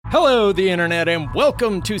Hello, the internet, and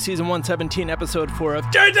welcome to season 117, episode 4 of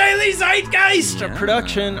Your Daily Zeitgeist, a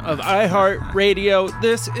production of iHeartRadio.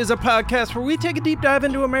 This is a podcast where we take a deep dive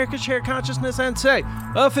into America's shared consciousness and say,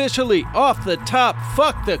 officially, off the top,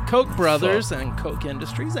 fuck the Koch brothers and Koch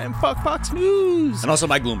Industries, and fuck Fox News. And also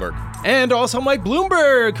Mike Bloomberg. And also Mike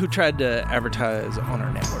Bloomberg, who tried to advertise on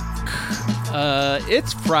our network.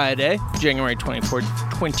 It's Friday, January 24th,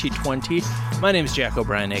 2020. My name is Jack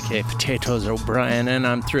O'Brien, a.k.a. Potatoes O'Brien, and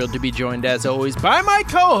I'm thrilled to be joined, as always, by my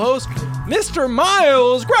co-host, Mr.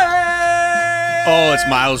 Miles Gray! Oh, it's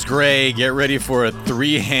Miles Gray. Get ready for a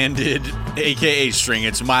three-handed a.k.a. string.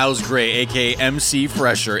 It's Miles Gray, a.k.a. MC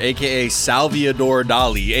Fresher, a.k.a. Salvador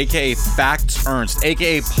Dali, a.k.a. Facts Ernst,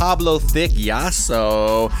 a.k.a. Pablo Thick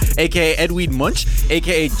Yasso, a.k.a. Edwin Munch,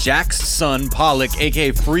 a.k.a. Jack's son Pollock,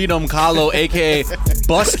 a.k.a. Freedom Kahlo, a.k.a.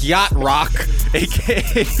 Busk Yacht Rock, a.k.a.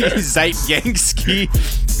 Zeitgangsky,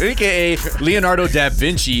 a.k.a. Leonardo da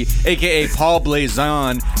Vinci, a.k.a. Paul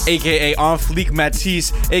Blazon, a.k.a. On Fleek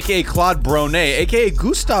Matisse, a.k.a. Claude Bronet, a.k.a.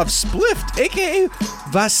 Gustav Splift, a.k.a.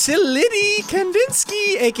 Vasility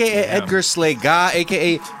Kandinsky, a.k.a. Edgar Slega,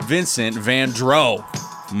 a.k.a. Vincent Van Dro.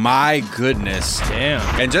 My goodness. Damn.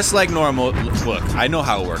 And just like normal, look, I know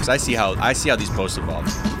how it works. I see how these posts evolve.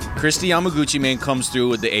 Christy Yamaguchi man comes through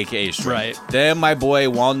with the AKA string. Right. Then my boy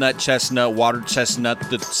Walnut Chestnut, Water Chestnut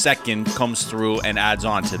the second comes through and adds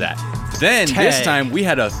on to that. Then this time we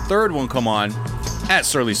had a third one come on at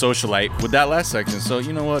Surly Socialite with that last section. So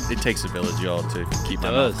you know what? It takes a village, y'all, to keep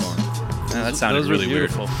my mouth going. That sounded really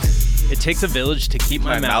weird. It takes a village to keep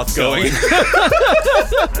my mouth going.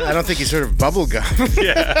 I don't think he's heard of bubblegum.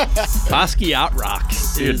 Yeah. Bosky Yacht Rock.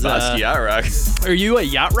 Dude, Bosky Yacht Rock. Are you a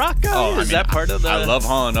Yacht Rock guy? Oh, Is that part of the... I love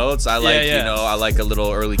Hall & Oates. I like, I like a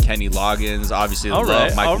little early Kenny Loggins. Obviously,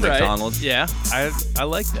 love Michael McDonald. Yeah, I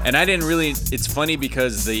like that. And I didn't really... It's funny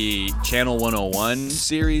because the Channel 101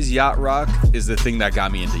 series, Yacht Rock, is the thing that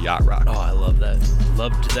got me into Yacht Rock. Oh, I love that.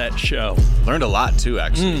 Loved that show. Learned a lot, too,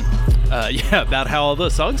 actually. About how all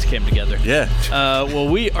those songs came together. Yeah. Well,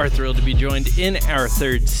 we are thrilled to be joined in our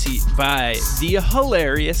third seat by the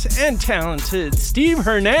hilarious and talented Steve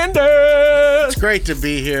Hernandez. It's great to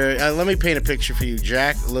be here. Let me paint a picture for you.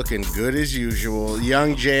 Jack looking good as usual.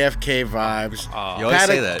 Young JFK vibes. You always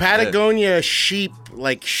say that. Patagonia sheep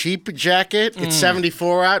jacket. It's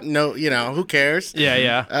 74 out. No, who cares?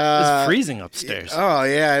 Yeah. It's freezing upstairs. Oh,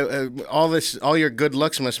 yeah. All your good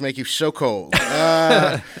looks must make you so cold.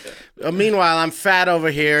 Meanwhile, I'm fat over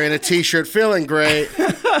here in a t-shirt, feeling great.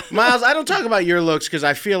 Miles, I don't talk about your looks because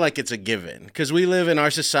I feel like it's a given. Because we live in our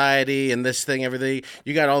society and this thing, everything.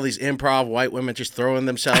 You got all these improv white women just throwing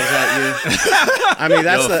themselves at you. I mean,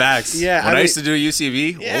 that's the facts. Yeah, when I used to do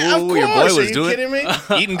UCV, of course. Your boy was kidding me?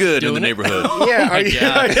 Eating good in the neighborhood. Yeah, are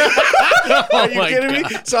you kidding me?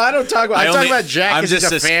 So I don't talk about. I talk about Jack because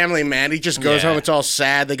he's a family man. He just goes home. It's all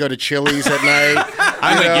sad. They go to Chili's at night.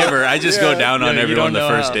 I'm a giver. I just go down on everyone the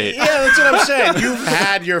first date. Yeah, that's what I'm saying. You've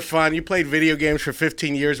had your fun. You played video games for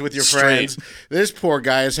 15 years with your friends. This poor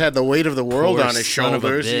guy has had the weight of the world on his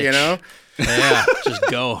shoulders, Yeah, just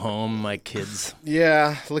go home, my kids.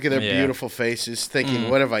 Yeah, look at their beautiful faces, thinking,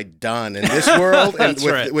 what have I done in this world and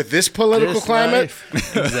with this political climate?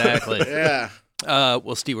 Exactly. Yeah.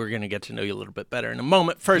 Well, Steve, we're going to get to know you a little bit better in a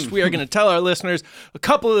moment. First, we are going to tell our listeners a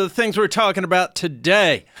couple of the things we're talking about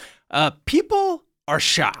today. People are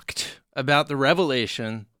shocked about the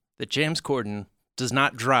revelation that James Corden does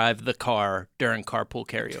not drive the car during carpool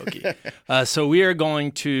karaoke. So we are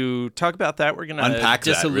going to talk about that. We're going to unpack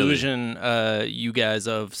disillusion you guys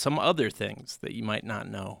of some other things that you might not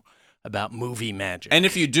know about movie magic. And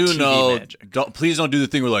if you do know, please don't do the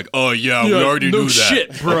thing where like, oh yeah, we already knew that.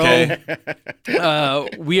 Shit, bro.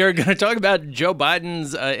 Okay? We are going to talk about Joe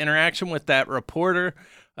Biden's interaction with that reporter.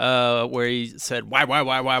 Where he said why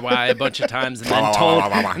a bunch of times,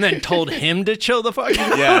 and then told him to chill the fuck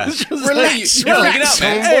out. Yeah, relax, relax,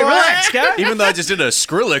 man. Hey, relax, guy. Even though I just did a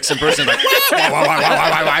Skrillex impression, like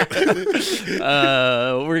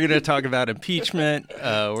we're gonna talk about impeachment.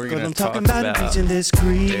 We're gonna talk about impeaching this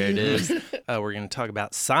creep. There it is. We're gonna talk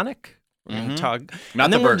about Sonic. We're gonna talk, Not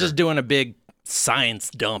and then the we're burger. just doing a big science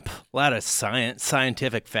dump. A lot of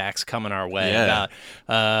scientific facts coming our way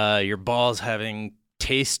about your balls having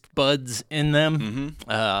taste buds in them.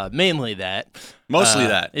 Mainly that. Mostly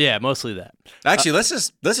that. Yeah, mostly that. Actually, let's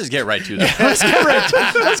just get right to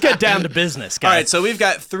that. Let's get down to business, guys. All right, so we've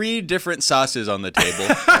got 3 different sauces on the table.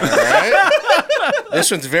 All right. This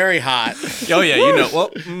one's very hot. Oh yeah, you know. Well,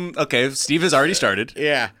 okay. Steve has already started.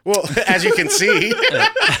 Yeah. Well, as you can see,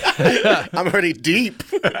 I'm already deep.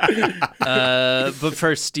 But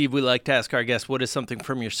first, Steve, we like to ask our guests, what is something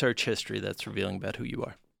from your search history that's revealing about who you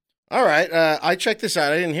are? All right. I checked this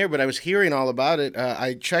out. I didn't hear, but I was hearing all about it.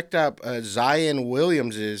 I checked out Zion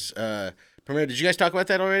Williams's premiere. Did you guys talk about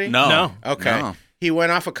that already? No. Okay. No. He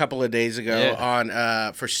went off a couple of days ago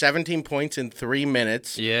Yeah. for 17 points in 3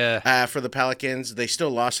 minutes. Yeah. For the Pelicans. They still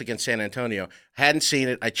lost against San Antonio. Hadn't seen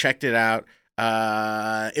it. I checked it out.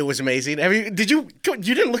 It was amazing. You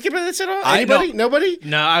didn't look at this at all? Anybody? Nobody?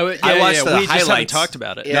 No, I watched the we just haven't highlights. talked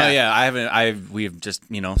about it. No, I haven't. We've just,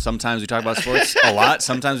 sometimes we talk about sports a lot.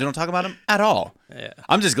 Sometimes we don't talk about them at all. Yeah.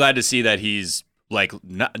 I'm just glad to see that he's like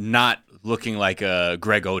not looking like a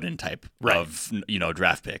Greg Oden type of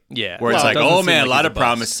draft pick. Yeah. Where it's Well, like, it doesn't oh seem man, like a lot he's of a bust.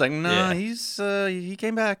 promise. It's like, no, Yeah. he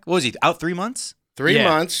came back. What was he out 3 months? 3 Yeah.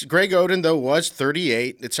 months. Greg Oden, though, was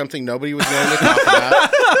 38. It's something nobody was willing to talk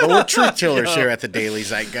about. But we're truth tellers here at the Daily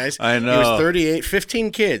Zeitgeist. I know. He was 38,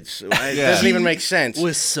 15 kids. It doesn't even make sense.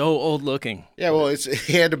 Was so old looking. Yeah, well,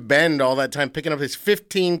 he had to bend all that time picking up his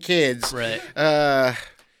 15 kids. Right.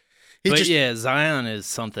 But Zion is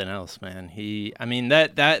something else, man.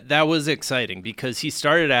 That was exciting because he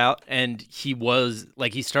started out and he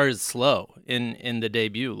started slow in the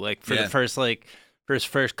debut. Like for the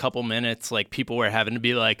first couple minutes, like people were having to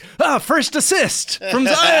be like, first assist from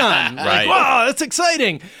Zion. Right. Like, wow, that's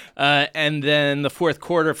exciting. And then the fourth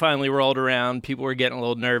quarter finally rolled around. People were getting a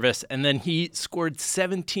little nervous. And then he scored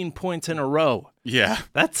 17 points in a row. Yeah.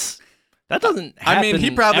 That doesn't happen he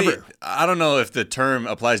probably, ever. I don't know if the term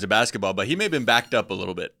applies to basketball, but he may have been backed up a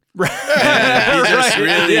little bit. Right. And he just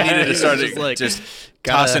really Yeah. needed to start Just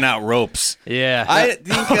tossing out ropes. Yeah. I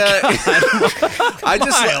think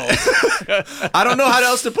I don't know how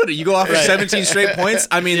else to put it. You go off for 17 straight points.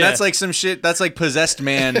 I mean, that's like some shit. That's like possessed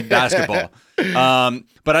man basketball.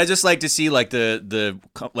 But I just like to see like the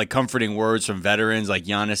comforting words from veterans. Like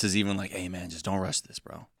Giannis is even like, "Hey man, just don't rush this,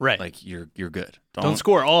 bro. Right. Like you're good. Don't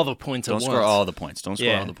score all the points at Don't once. score all the points. Don't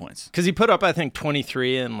score all the points. Because he put up, I think,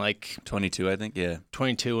 23 and like 22, I think. Yeah,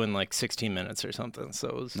 22 in like 16 minutes or something. So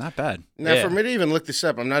it was not bad. Now, Yeah. for me to even look this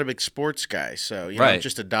up, I'm not a big sports guy, so I'm Right.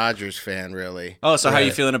 just a Dodgers fan, really. Oh, so how are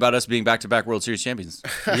you feeling about us being back-to-back World Series champions?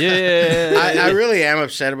 Yeah. I really am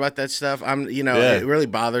upset about that stuff. It really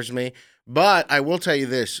bothers me. But I will tell you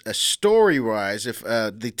this: story-wise, if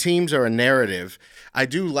the teams are a narrative, I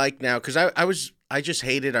do like now because I just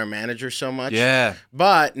hated our manager so much. Yeah.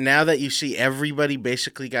 But now that you see everybody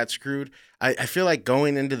basically got screwed, I feel like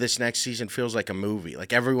going into this next season feels like a movie.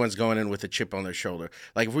 Like everyone's going in with a chip on their shoulder.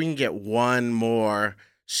 Like if we can get one more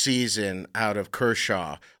season out of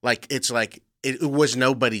Kershaw, like it's like it was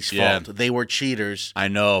nobody's fault. They were cheaters. I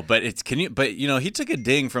know, but he took a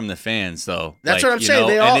ding from the fans though. That's what I'm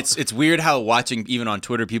saying. And it's weird how watching even on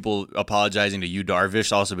Twitter people apologizing to Yu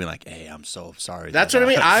Darvish also being like, "Hey, I'm so sorry." That's what I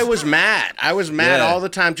mean. I was mad. Yeah. all the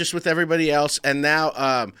time just with everybody else, and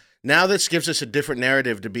now this gives us a different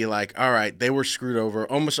narrative to be like, all right, they were screwed over.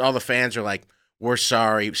 Almost all the fans are like, we're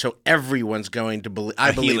sorry. So everyone's going to believe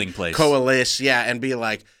healing place. Coalesce, and be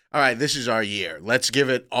like, all right, this is our year. Let's give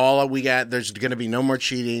it all we got. There's going to be no more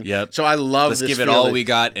cheating. Yep. So I love Let's this give it feeling. all we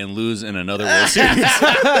got and lose in another World Series.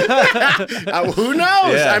 Who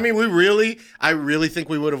knows? Yeah. I mean, I really think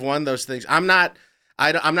we would have won those things. I'm not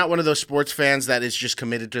one of those sports fans that is just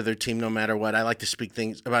committed to their team no matter what. I like to speak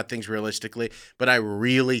about things realistically, but I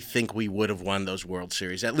really think we would have won those World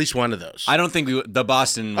Series, at least one of those. I don't think the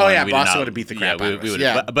Boston. Oh, one, yeah, we Boston did not- would have beat the crap out of us. would've-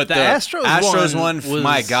 Yeah. but The Astros one, was-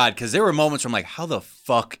 my God, because there were moments where I'm like, how the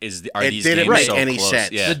fuck are these didn't games make so any close?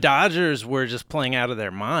 sense. Yeah. The Dodgers were just playing out of their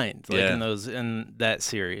mind Yeah. in that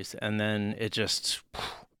series, and then it's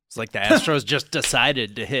like the Astros just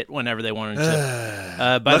decided to hit whenever they wanted to.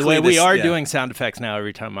 By the Luckily way, we this- are yeah. doing sound effects now.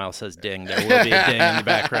 Every time Miles says "ding," there will be a ding in the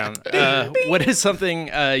background. What is something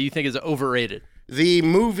you think is overrated? The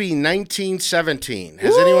movie 1917.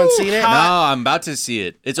 Has anyone seen it? No, I'm about to see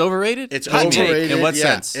it. It's overrated? It's Hot take. overrated. In what yeah.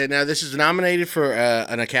 sense? And now this is nominated for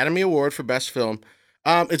an Academy Award for Best Film.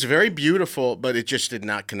 It's very beautiful, but it just did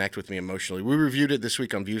not connect with me emotionally. We reviewed it this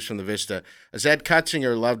week on Views from the Vista. Zed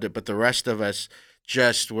Kutzinger loved it, but the rest of us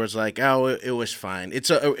just was like, oh, it was fine.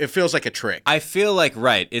 It feels like a trick. I feel like,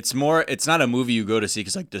 right, it's not a movie you go to see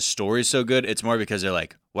because like the story's so good. It's more because they're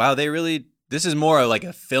like, wow, this is more like a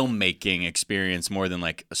filmmaking experience more than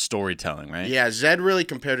like a storytelling, right? Yeah, Zed really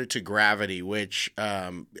compared it to Gravity, which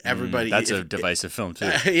everybody... That's a divisive film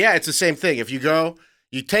too. Yeah, it's the same thing. If you go,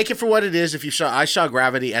 you take it for what it is. I saw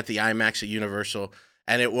Gravity at the IMAX at Universal,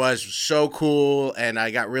 and it was so cool, and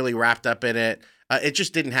I got really wrapped up in it. It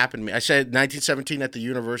just didn't happen to me. I said 1917 at the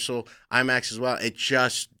Universal IMAX as well. It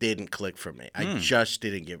just didn't click for me. I just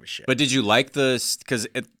didn't give a shit. But did you like because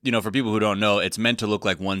for people who don't know, it's meant to look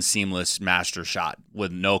like one seamless master shot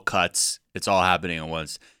with no cuts. It's all happening at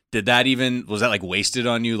once. Did that was that like wasted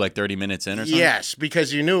on you like 30 minutes in or something? Yes,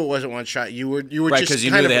 because you knew it wasn't one shot. You were right, just because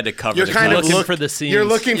you kind knew of, they had to cover you're the kind of looking for the seams. You're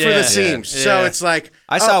looking for the seams. Yeah. So it's like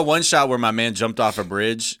I saw one shot where my man jumped off a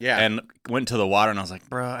bridge Yeah. and went into the water, and I was like,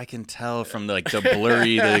 bro, I can tell from the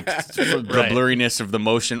blurry, the blurriness of the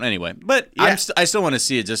motion. Anyway, but Yeah. I still want to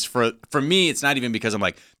see it. Just for me, it's not even because I'm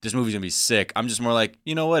like, this movie's gonna be sick. I'm just more like,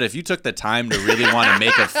 you know what? If you took the time to really want to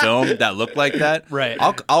make a film that looked like that, Right.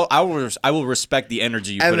 I will respect the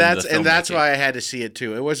energy you put into the film. And that's why I had to see it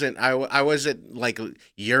too. It wasn't I wasn't like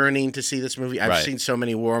yearning to see this movie. I've seen so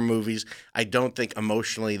many war movies. I don't think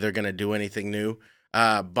emotionally they're gonna do anything new.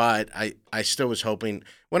 But I still was hoping.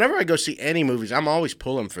 Whenever I go see any movies, I'm always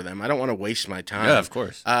pulling for them. I don't want to waste my time. Yeah, of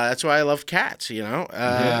course. That's why I love Cats.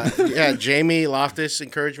 Yeah. Jamie Loftus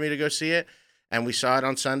encouraged me to go see it, and we saw it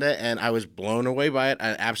on Sunday, and I was blown away by it.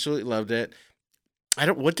 I absolutely loved it.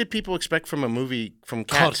 What did people expect from a movie from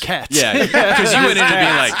Cats? Called Cats. Yeah, because you went into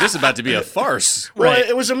being like, this is about to be a farce. Well, Right.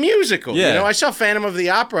 it was a musical. Yeah. I saw Phantom of the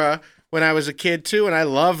Opera when I was a kid too, and I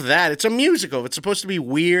love that. It's a musical. It's supposed to be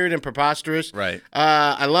weird and preposterous. Right.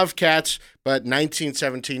 I love Cats, but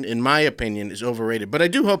 1917, in my opinion, is overrated. But I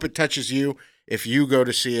do hope it touches you if you go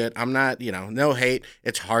to see it. I'm not, no hate.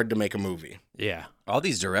 It's hard to make a movie. Yeah. All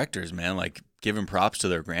these directors, man, like giving props to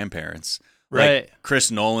their grandparents. Right. Like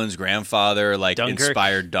Chris Nolan's grandfather, like Dunkirk.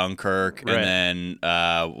 inspired Dunkirk, Right. and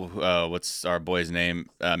then what's our boy's name?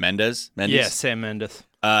 Mendes. Yeah, Sam Mendes.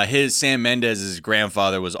 Sam Mendes'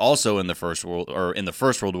 grandfather was also in the First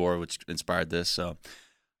World War, which inspired this. So,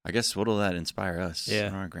 I guess what'll that inspire us? Yeah,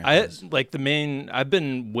 our grandpas? I've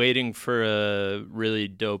been waiting for a really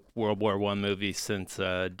dope World War I movie since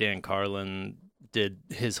Dan Carlin did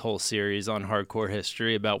his whole series on hardcore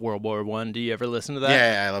history about World War I. Do you ever listen to that?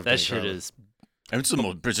 Yeah, I love that Dan shit. Carlin. Is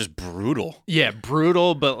It's just brutal. yeah,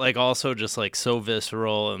 brutal, but like also just like so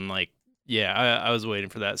visceral and like yeah, I was waiting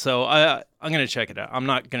for that. So I'm gonna check it out. I'm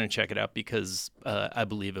not gonna check it out because I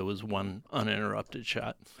believe it was one uninterrupted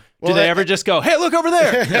shot. Well, Do they ever just go, "Hey, look over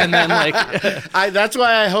there," and then like that's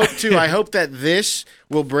why I hope too. I hope that this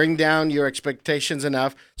will bring down your expectations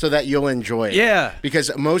enough so that you'll enjoy it. Yeah.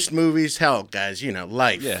 Because most movies, hell, guys,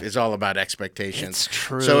 life Yeah. is all about expectations. It's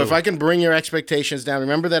true. So if I can bring your expectations down,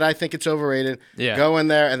 remember that I think it's overrated. Yeah. Go in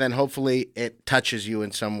there, and then hopefully it touches you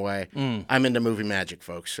in some way. I'm into movie magic,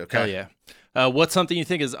 folks. Okay. hell yeah. What's something you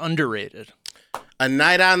think is underrated? A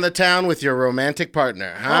night on the town with your romantic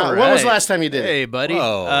partner. Huh? All When was the right. last time you did it? Hey, buddy.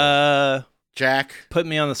 Whoa. Jack? Put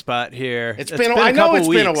me on the spot here. It's been I know couple it's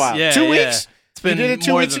been a weeks. while. Yeah, 2 yeah. weeks? It's been You did it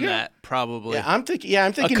 2 more weeks than ago? that, probably. Yeah, I'm thinking a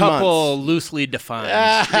months. couple loosely defined.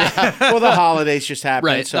 Well, the holidays just happened.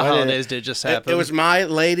 Right, So the I didn't- holidays did just happen. It was my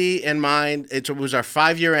lady and mine. It was our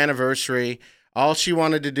 5-year anniversary. All she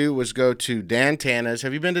wanted to do was go to Dan Tana's.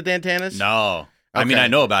 Have you been to Dan Tana's? No. I mean, Okay. I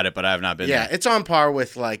know about it, but I have not been Yeah, there. it's on par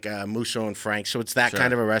with like Musso and Frank, so it's that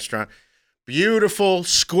kind of a restaurant. Beautiful,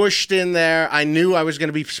 squished in there. I knew I was going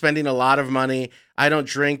to be spending a lot of money. I don't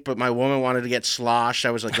drink, but my woman wanted to get sloshed.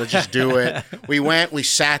 I was like, let's just do it. We went, we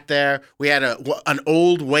sat there. We had an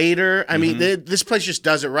old waiter. I mean, this place just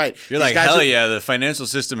does it right. You're These like, guys hell are- yeah, the financial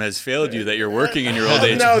system has failed you that you're working in your old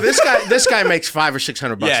age. No, this guy makes $500 or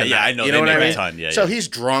 $600 Yeah, a yeah, night. I know. You They know what make I a mean? ton, yeah, So yeah. he's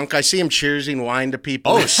drunk. I see him cheersing wine to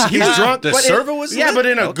people. Oh, he's he's drunk. the but server was yeah, lit? but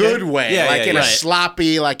in a Okay. good way, Yeah, like yeah, in yeah. a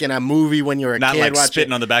sloppy, like in a movie when you're a Not kid like watching.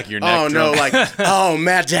 spitting on the back of your neck. Oh no, drunk. like oh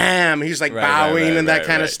madame. He's like Right, bowing right, and that right,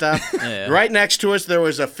 kind of right. stuff. Yeah. Right next to us, there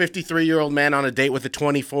was a 53-year-old man on a date with a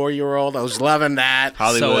 24-year-old. I was loving that.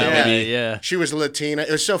 Hollywood, so baby. yeah. She was Latina.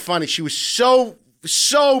 It was so funny. She was so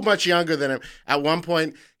much younger than him. At one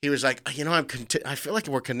point, he was like, I feel like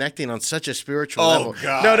we're connecting on such a spiritual level.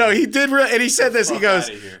 God. No, he did. And he said this. He goes,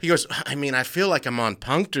 outta here. I mean, I feel like I'm on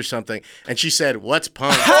Punk'd or something. And she said, what's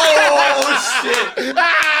Punk'd? Oh, shit.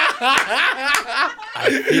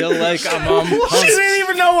 I feel like I'm on She Punk'd. didn't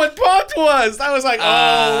even know what Punk'd was. I was like,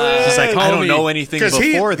 man. She's like, I don't Homie. know anything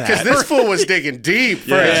before that. Because this fool was digging deep for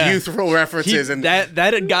Yeah. his youthful references. And that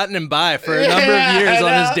had gotten him by for a number Yeah, of years I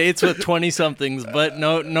on his know. dates with 20-somethings, but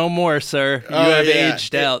no more, sir. You Oh, have yeah.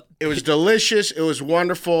 aged out. It was delicious. It was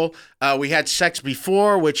wonderful. We had sex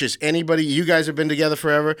before, which is you guys have been together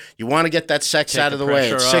forever. You want to get that sex Take out of the the way.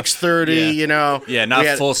 It's pressure off. 6:30, Yeah. Yeah, not We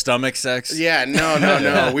had- full stomach sex. Yeah, no.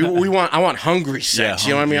 I want hungry sex. Yeah,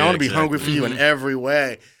 You know what I mean? I want to be exactly. hungry for you in every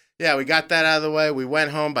way. Yeah, we got that out of the way. We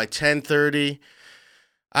went home by 10:30.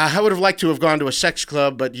 I would have liked to have gone to a sex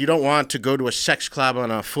club, but you don't want to go to a sex club on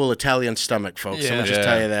a full Italian stomach, folks. Yeah. Let me just Yeah.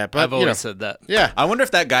 tell you that. But I've always said that. yeah. I wonder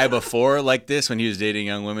if that guy before like this, when he was dating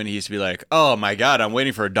young women, he used to be like, "Oh my God, I'm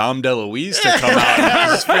waiting for Dom DeLuise to come out." I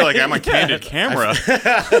just feel like I'm a candid camera.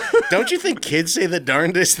 Don't you think kids say the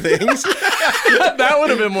darndest things? That would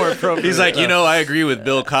have been more appropriate. He's like, I agree with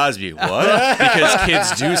Bill Cosby. What? Because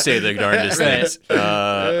kids do say the darndest things.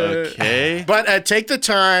 Okay. But take the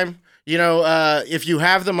time. If you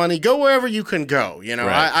have the money, go wherever you can go.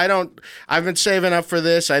 Right. I've been saving up for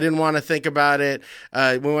this. I didn't want to think about it.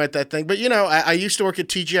 We went that thing. But, I used to work at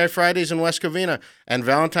TGI Fridays in West Covina. And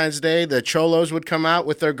Valentine's Day, the cholos would come out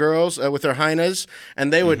with their girls, with their hyenas,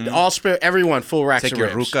 and they would all spare everyone full racks Take of your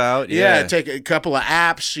ribs. ruca out. Yeah, take a couple of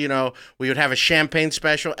apps. We would have a champagne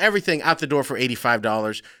special. Everything out the door for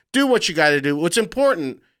 $85. Do what you got to do. What's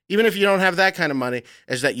important, even if you don't have that kind of money,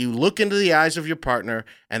 is that you look into the eyes of your partner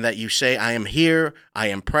and that you say, I am here, I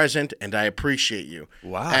am present, and I appreciate you.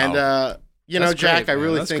 Wow. And, That's Jack, great, I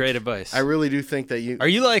really That's think great advice. I really do think that you. Are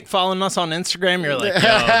you like following us on Instagram? You're like,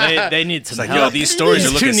 yo, they need some It's like, help. these stories are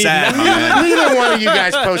These two looking need sad, my help. man. Neither one of you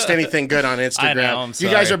guys post anything good on Instagram. I know, I'm You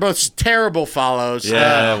guys sorry. are both terrible follows.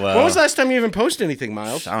 Yeah, well. When was the last time you even posted anything,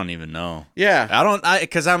 Miles? I don't even know. Yeah.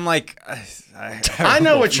 Because I'm like, I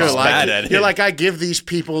know what you're I'm bad at like. it. You're like, I give these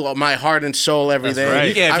people my heart and soul every day.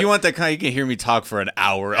 right. Yeah, if you want that kind, you can hear me talk for an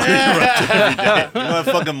hour uninterrupted every day. You want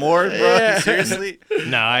fucking more, bro? Seriously?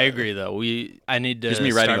 No, I agree though. I need to Just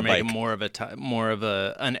me riding start a making bike. more of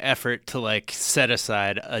an effort to like set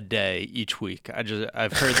aside a day each week.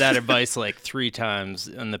 I've heard that advice like 3 times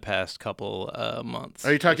in the past couple months.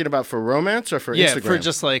 Are you talking about for romance or for Yeah, Instagram? for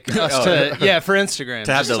just like us for Instagram.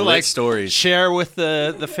 To have just the lit stories. Share with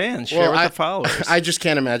the fans, share with the followers. I just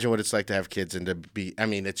can't imagine what it's like to have kids and to be. I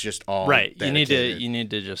mean, it's just all Right. dedicated. You need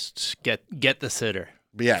to just get the sitter.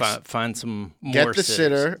 Yes. Find some more Get the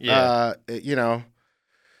sitters. sitter. Yeah.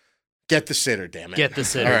 Get the sitter. Damn it. Get the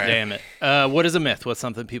sitter, All right. damn it. What is a myth? What's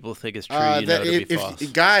something people think is true? You know to be false.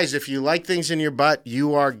 Guys, if you like things in your butt,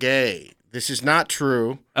 you are gay. This is not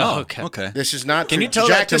true. Oh, okay. Okay. This is not true. Can you tell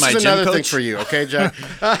Jack, that to this my is gym another thing coach? for you, okay, Jack?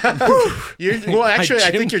 Actually,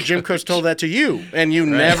 I think your gym coach told that to you, and you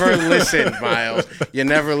never listened, Miles. You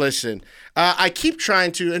never listened. I keep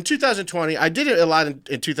trying to. In 2020, I did it a lot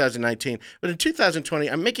in 2019, but in 2020,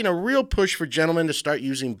 I'm making a real push for gentlemen to start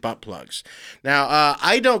using butt plugs. Now,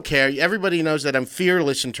 I don't care. Everybody knows that I'm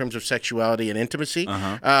fearless in terms of sexuality and intimacy.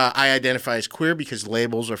 I identify as queer because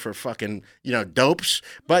labels are for fucking, dopes.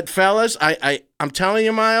 But fellas, I'm telling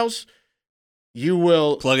you, Miles, you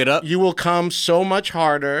will Plug it up. You will come so much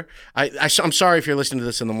harder. I'm sorry if you're listening to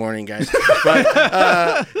this in the morning, guys,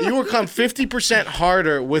 but you will come 50%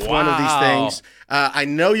 harder with one of these things. I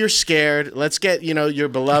know you're scared. Let's get your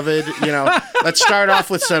beloved. Let's start off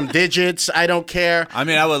with some digits. I don't care. I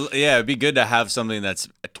mean, it'd be good to have something that's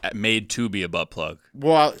made to be a butt plug.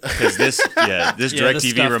 Well, Because this the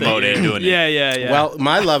DirecTV stuff remote that ain't doing it. Yeah. well,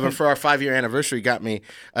 my lover for our 5-year anniversary got me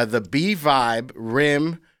the B Vibe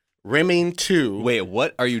Rimming 2. Wait,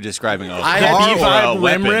 what are you describing? I A had car or a B5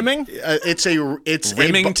 weapon? rimming? It's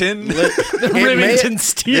Remington? Remington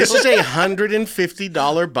steel. This is a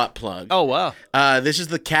 $150 butt plug. Oh wow. This is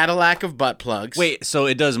the Cadillac of butt plugs. Wait, so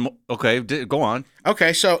it does. Okay, go on.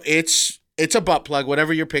 Okay, so it's a butt plug,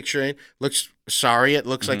 whatever you're picturing. It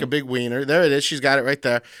looks like a big wiener. There it is. She's got it right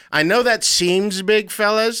there. I know that seems big,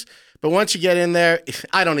 fellas, but once you get in there,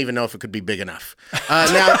 I don't even know if it could be big enough.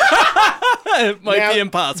 Now, It might be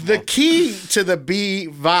impossible. The key to the B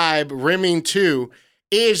Vibe Rimming 2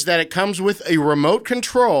 is that it comes with a remote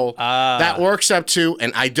control that works up to,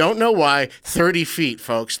 and I don't know why, 30 feet,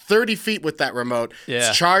 folks. 30 feet with that remote. Yeah.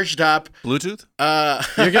 It's charged up. Bluetooth?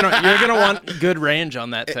 You're gonna want good range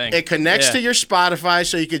on that thing. It connects to your Spotify,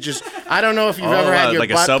 so you could just. I don't know if you've ever had your like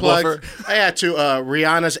a butt plug. subwoofer? Yeah, to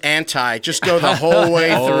Rihanna's Anti. Just go the whole way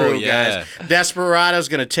through, yeah. guys. Desperado's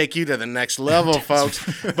gonna take you to the next level, folks.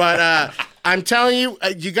 But I'm telling you,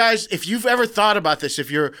 you guys, if you've ever thought about this, if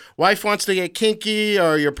your wife wants to get kinky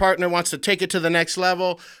or your partner wants to take it to the next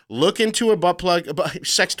level, look into a butt plug.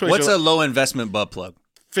 Sex toys. What's are a low investment butt plug?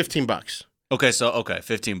 $15. Okay, so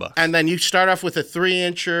 $15. And then you start off with a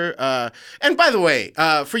 3-incher. And by the way,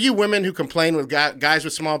 for you women who complain with guys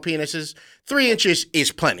with small penises, 3 inches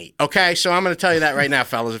is plenty. Okay, so I'm going to tell you that right now,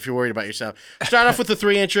 fellas, if you're worried about yourself. Start off with a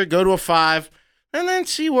 3-incher, go to a 5. And then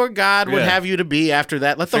see where God would have you to be after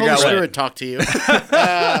that. Let the Figure Holy out Spirit talk to you.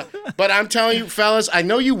 But I'm telling you, fellas, I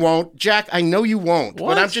know you won't. Jack, I know you won't.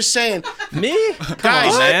 What? But I'm just saying, Me?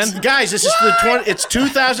 guys, man. guys, this is it's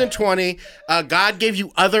 2020. God gave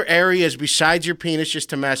you other areas besides your penis just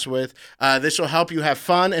to mess with. This will help you have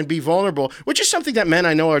fun and be vulnerable, which is something that men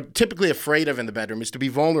I know are typically afraid of in the bedroom, is to be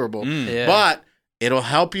vulnerable. Yeah. But it'll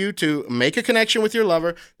help you to make a connection with your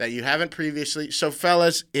lover that you haven't previously. So,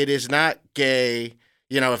 fellas, it is not gay.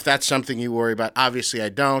 if that's something you worry about. Obviously, I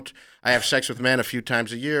don't. I have sex with men a few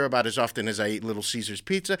times a year, about as often as I eat Little Caesars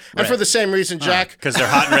pizza. And for the same reason, Jack. Because they're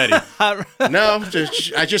hot and ready. No,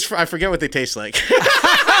 I forget what they taste like. It's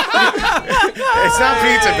not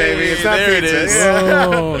pizza, baby. It's not there pizza. It is.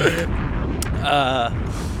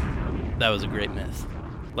 That was a great myth.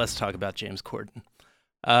 Let's talk about James Corden.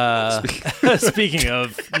 Speaking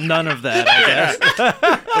of none of that, I guess.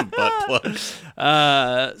 Butt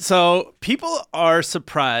plug. So people are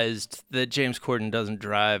surprised that James Corden doesn't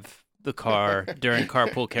drive the car during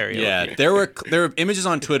carpool karaoke. Yeah, there were images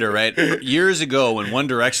on Twitter, right? Years ago when One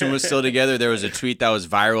Direction was still together, there was a tweet that was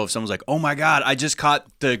viral of someone's like, "Oh my God, I just caught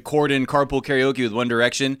the Corden carpool karaoke with One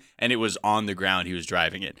Direction," and it was on the ground. He was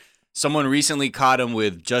driving it. Someone recently caught him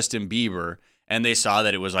with Justin Bieber, and they saw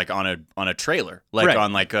that it was like on a trailer, like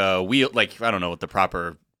on like a wheel, like I don't know what the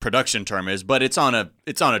proper production term is, but it's on a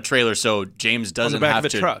trailer, so James doesn't have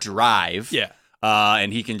to drive. Yeah.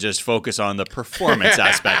 And he can just focus on the performance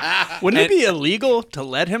aspect. Wouldn't it be illegal to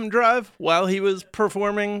let him drive while he was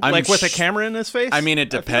performing, with a camera in his face? I mean, it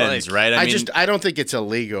depends, right? I don't think it's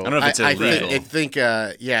illegal. I don't know if it's illegal. I think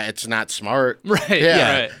it's not smart. Right.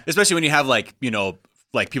 Yeah. Right. Especially when you have like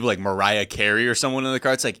people like Mariah Carey or someone in the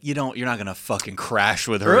car. It's like you're not gonna fucking crash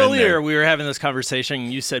with her. Earlier we were having this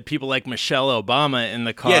conversation. You said people like Michelle Obama in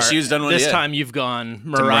the car. Yeah, she was done with this it. time you've gone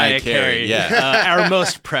Mariah Carey. Yeah, our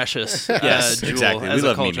most precious. Yes, jewel exactly. As we a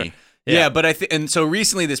love culture. Mimi. Yeah, but and so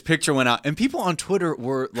recently this picture went out, and people on Twitter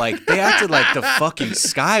were like, they acted like the fucking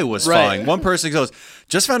sky was falling. One person goes,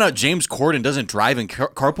 "Just found out James Corden doesn't drive in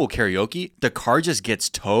carpool karaoke. The car just gets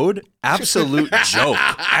towed. Absolute joke.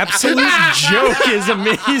 Absolute joke is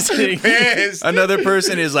amazing." Another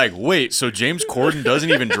person is like, "Wait, so James Corden doesn't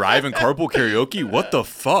even drive in carpool karaoke? What the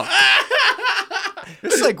fuck?"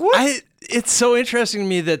 It's like, what? It's so interesting to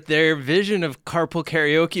me that their vision of carpool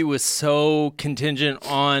karaoke was so contingent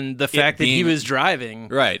on the fact that he was driving.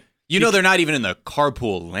 Right. They're not even in the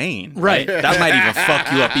carpool lane. Right. That might even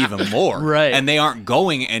fuck you up even more. Right. And they aren't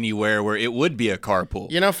going anywhere where it would be a carpool.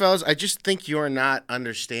 Fellas, I just think you're not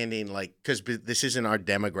understanding, because this isn't our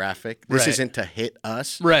demographic. This isn't to hit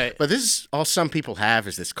us. Right. But this is all some people have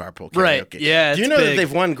is this carpool karaoke. Right. Yeah. Do you know that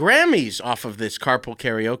they've won Grammys off of this carpool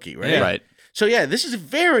karaoke, right? Yeah. Right. So, this is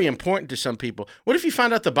very important to some people. What if you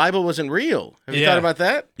found out the Bible wasn't real? Have you thought about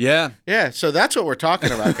that? Yeah. Yeah, so that's what we're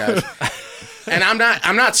talking about, guys. And I'm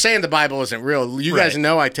not saying the Bible isn't real. You guys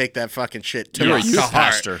know I take that fucking shit to You're my a youth heart.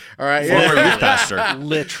 pastor. All right? Former youth pastor.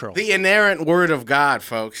 Literal. The inerrant word of God,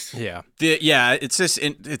 folks. Yeah. It's just,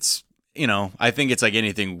 I think it's like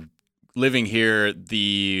anything. Living here,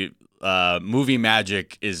 the movie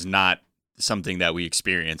magic is not something that we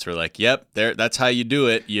experience. We're like, yep, that's how you do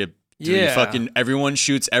it. You everyone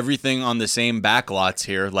shoots everything on the same back lots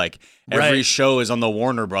here. Like every show is on the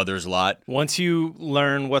Warner Brothers lot. Once you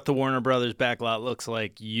learn what the Warner Brothers back lot looks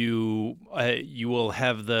like, you will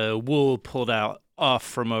have the wool pulled out off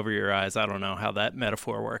from over your eyes. I don't know how that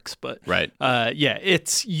metaphor works, but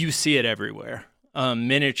you see it everywhere.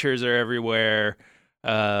 Miniatures are everywhere.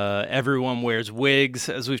 Everyone wears wigs,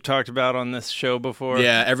 as we've talked about on this show before.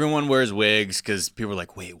 Yeah, everyone wears wigs because people are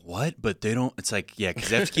like, wait, what? But they don't. It's like, because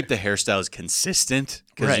they have to keep the hairstyles consistent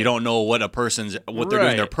because you don't know what they're doing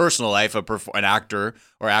in their personal life, an actor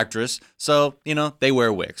or actress. So, they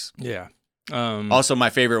wear wigs. Yeah. Also, my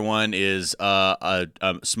favorite one is a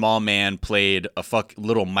small man played a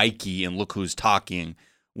little Mikey in Look Who's Talking.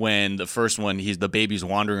 When the first one, the baby's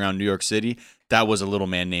wandering around New York City, that was a little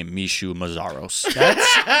man named Mishu Mazaros. That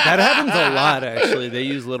happens a lot, actually. They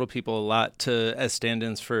use little people a lot as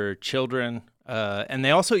stand-ins for children. And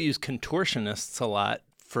they also use contortionists a lot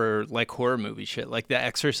for like horror movie shit. Like the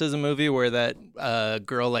Exorcism movie where that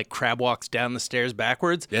girl like crab walks down the stairs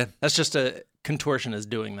backwards. Yeah. That's just a contortionist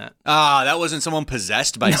doing that. That wasn't someone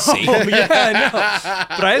possessed by Satan. Yeah, I know.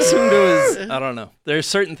 But I assumed it was, I don't know. There's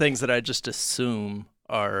certain things that I just assume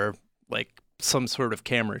are like some sort of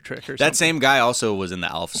camera trick or something. That same guy also was in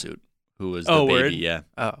the Alf suit, who was the baby. Word? Yeah.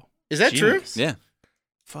 Oh. Is that Genius. true? Yeah.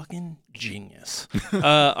 Fucking genius. All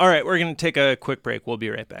right, we're going to take a quick break. We'll be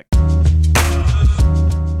right back.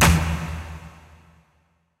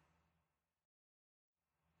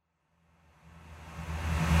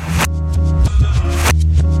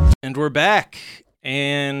 And we're back.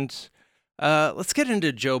 And let's get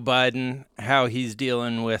into Joe Biden, how he's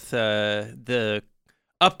dealing with the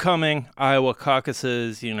upcoming Iowa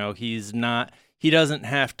caucuses. He doesn't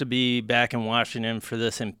have to be back in Washington for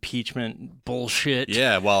this impeachment bullshit.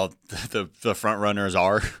 Yeah, well, the front runners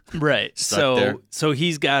are. Right. There. So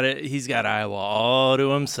he's got Iowa all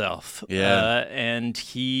to himself. Yeah. And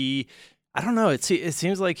he I don't know. It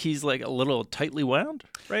seems like he's like a little tightly wound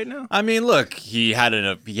right now. I mean, look, he had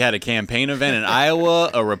a campaign event in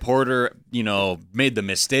Iowa. A reporter, made the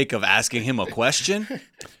mistake of asking him a question.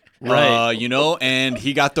 Right. And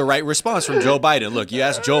he got the right response from Joe Biden. Look, you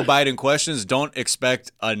ask Joe Biden questions, don't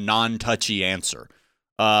expect a non-touchy answer.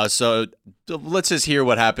 So let's just hear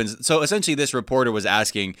what happens. So essentially, this reporter was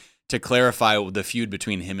asking to clarify the feud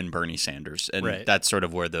between him and Bernie Sanders, and that's sort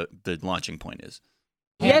of where the launching point is.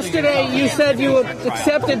 Yesterday, you said you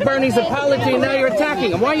accepted Bernie's apology, and now you're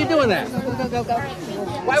attacking him. Why are you doing that?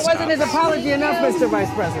 Why wasn't his apology enough, Mr.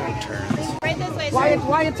 Vice President? Right this way, sir.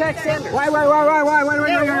 Why attack Sanders? Why?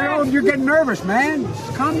 You're getting nervous, man.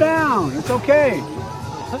 Just calm down. It's okay.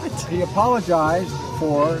 He apologized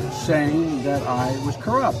for saying that I was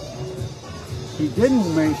corrupt. He didn't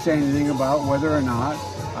say anything about whether or not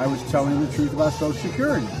I was telling the truth about Social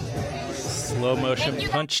Security. Slow motion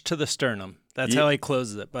punch to the sternum. That's how he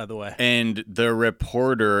closes it, by the way. And the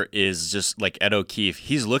reporter is just like Ed O'Keefe.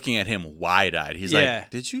 He's looking at him wide-eyed. He's like,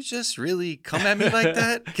 did you just really come at me like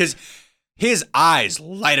that? Because his eyes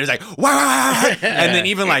light. He's like, wow. And then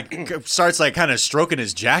even starts kind of stroking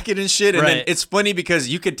his jacket and shit. And then it's funny because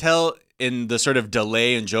you could tell in the sort of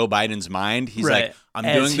delay in Joe Biden's mind, he's like, I'm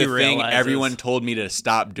doing the thing everyone told me to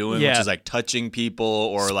stop doing, which is like touching people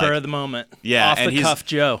or spur of the moment. Yeah. Off the cuff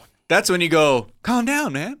Joe. That's when you go, calm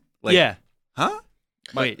down, man. Huh?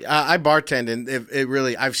 Wait. I bartend, and it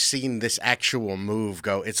really, I've seen this actual move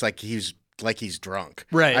go. It's like he's drunk.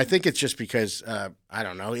 Right. I think it's just because, I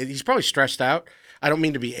don't know, he's probably stressed out. I don't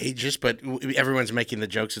mean to be ageist, but everyone's making the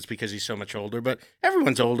jokes. It's because he's so much older, but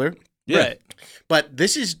everyone's older. Yeah. Right. But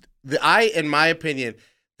this is, in my opinion,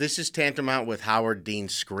 this is tantamount with Howard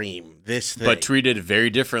Dean's Scream. This thing. But treated very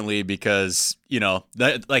differently because,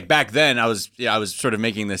 back then I was sort of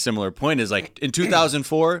making the similar point is like in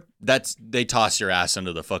 2004, they toss your ass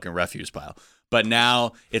into the fucking refuse pile. But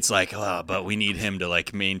now it's like, but we need him to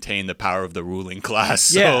maintain the power of the ruling class.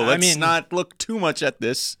 So let's not look too much at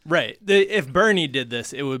this. Right. If Bernie did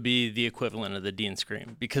this, it would be the equivalent of the Dean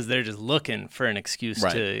Scream because they're just looking for an excuse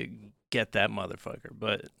to get that motherfucker.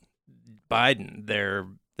 But Biden,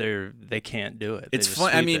 they can't do it. It's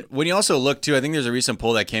fun. I mean, when you also look too, I think there's a recent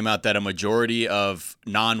poll that came out that a majority of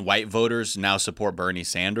non-white voters now support Bernie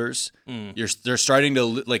Sanders. They're starting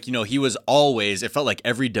to he was always. It felt like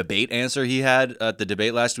every debate answer he had at the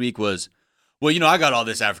debate last week was, well, I got all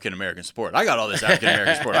this African American support. I got all this African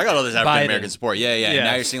American support. I got all this African American support. Yeah. And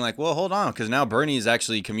now you're seeing well, hold on, because now Bernie is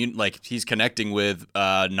actually he's connecting with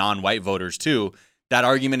non-white voters too. That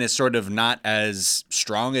argument is sort of not as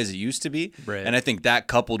strong as it used to be. Right. And I think that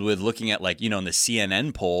coupled with looking at in the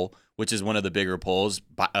CNN poll, which is one of the bigger polls,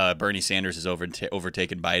 Bernie Sanders has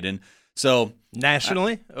overtaken Biden. So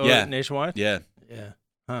nationally? Nationwide? Yeah. Yeah.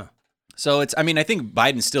 Huh. So I think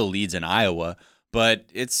Biden still leads in Iowa, but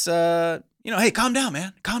it's, hey, calm down,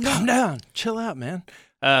 man. Calm down. Chill out, man.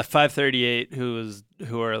 538,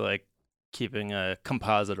 who are keeping a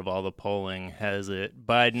composite of all the polling, has it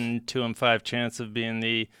Biden 2 in 5 chance of being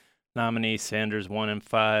the nominee, Sanders 1 in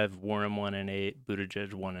 5, Warren 1 in 8,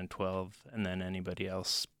 Buttigieg 1 in 12, and then anybody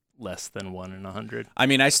else less than 1 in 100. I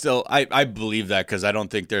mean, I believe that because I don't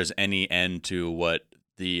think there's any end to what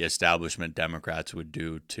the establishment Democrats would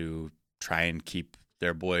do to try and keep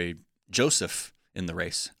their boy Joseph in the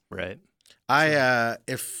race. Right.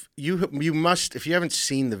 If you haven't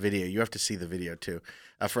seen the video, you have to see the video too.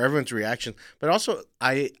 For everyone's reaction, but also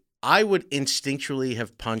I would instinctually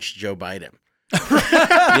have punched Joe Biden.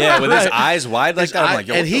 Yeah, with his eyes wide like that. I'm like,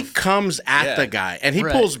 yo, and he comes at the guy, and he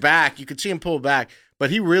pulls back. You could see him pull back,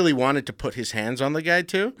 but he really wanted to put his hands on the guy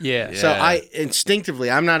too. Yeah. So I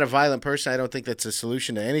instinctively, I'm not a violent person. I don't think that's a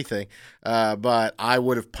solution to anything. But I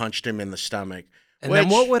would have punched him in the stomach. And then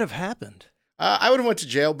what would have happened? I would have went to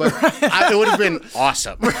jail, but it would have been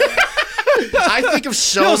awesome. I think of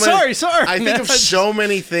so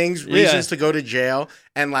many things, reasons to go to jail,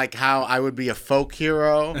 and how I would be a folk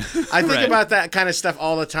hero. I think about that kind of stuff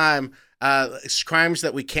all the time. Crimes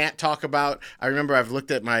that we can't talk about. I remember I've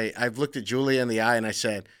looked at Julia in the eye and I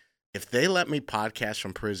said, if they let me podcast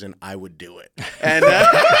from prison, I would do it. And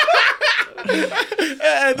you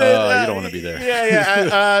don't want to be there.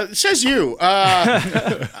 Yeah. Says you.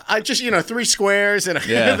 I just 3 squares and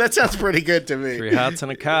that sounds pretty good to me. 3 hots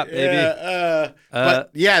and a cop, baby.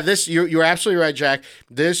 But this you're absolutely right, Jack.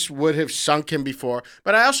 This would have sunk him before.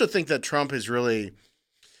 But I also think that Trump has really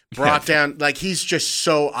brought down. He's just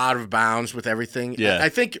so out of bounds with everything. Yeah. I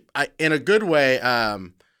think in a good way.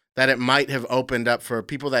 That it might have opened up for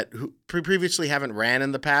people who previously haven't ran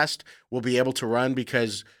in the past will be able to run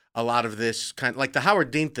because a lot of this kind of the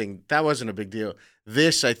Howard Dean thing, that wasn't a big deal.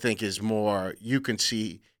 This, I think, is more, you can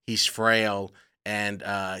see he's frail, and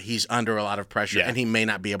he's under a lot of pressure, and he may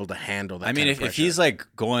not be able to handle that. I mean, kind of if he's like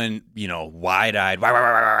going, wide-eyed,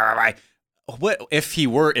 what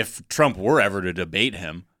if Trump were ever to debate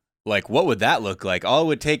him? Like, what would that look like? All it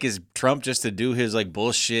would take is Trump just to do his like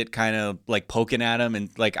bullshit, kind of like poking at him,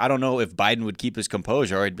 and like I don't know if Biden would keep his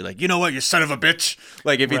composure, or he'd be like, you know what, you son of a bitch,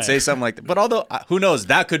 like if he'd say something like that. But although who knows,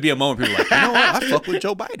 that could be a moment people are like, you know what, I fuck with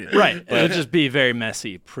Joe Biden, right? But, it would just be very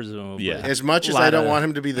messy, presumably. Yeah. As much as I don't want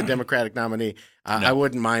him to be the Democratic nominee, I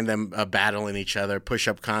wouldn't mind them battling each other,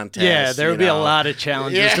 push-up contests. Yeah, there would be a lot of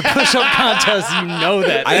challenges to push-up contests. You know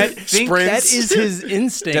that. I I think that is his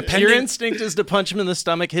instinct. Your Depending- instinct is to punch him in the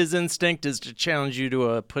stomach. His instinct is to challenge you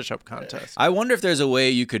to a push-up contest. I wonder if there's a way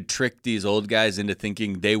you could trick these old guys into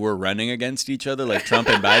thinking they were running against each other, like Trump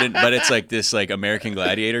and Biden, but it's like this like American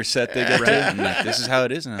Gladiator set they get to, and like this is how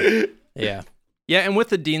it is now. Yeah. Yeah, and with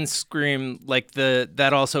the Dean Scream, like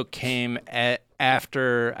that also came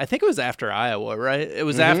after, I think it was after Iowa, right? It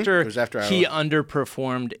was after he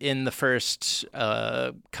underperformed in the first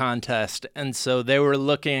contest, and so they were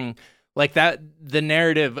looking like that. The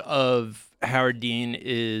narrative of Howard Dean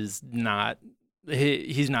is not,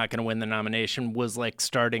 he's not going to win the nomination, was like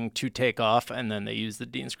starting to take off, and then they used the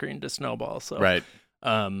Dean Scream to snowball. So Right.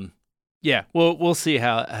 Yeah, we'll see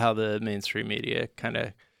how the mainstream media kind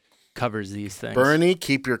of covers these things. Bernie,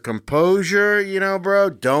 keep your composure, bro.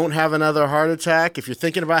 Don't have another heart attack. If you're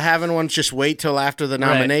thinking about having one, just wait till after the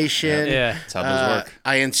nomination. Yeah. That's how those work.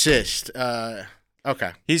 I insist.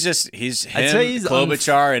 Okay. He's him, say he's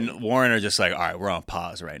Klobuchar, and Warren are just like, all right, we're on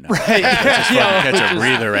pause right now. Right. Let's just fucking catch a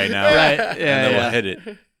breather right now. Right. Yeah. And then we'll hit it.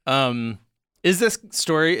 Is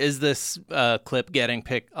this clip getting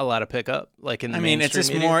a lot of pickup? Like in the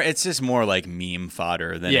mainstream media? It's just more like meme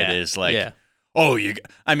fodder than it is like. Yeah. Oh,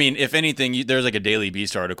 if anything, there's like a Daily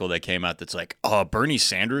Beast article that came out that's like, Bernie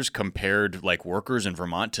Sanders compared like workers in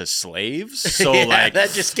Vermont to slaves. So like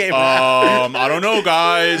that just came out. I don't know,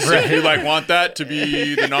 guys. If you like want that to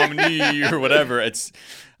be the nominee or whatever. I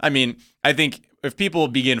think if people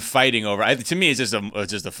begin fighting over, to me, it's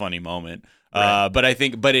just a funny moment. Right. But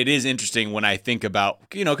it is interesting when I think about,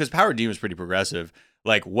 because Howard Dean was pretty progressive,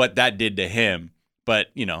 like what that did to him.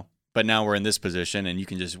 But now we're in this position, and you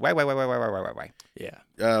can just why.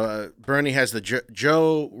 Yeah. Bernie has the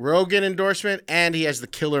Joe Rogan endorsement, and he has the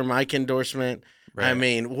Killer Mike endorsement. Right. I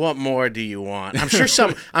mean, what more do you want? I'm sure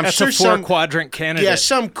some. That's a four-quadrant candidate. Yeah,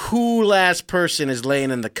 some cool ass person is laying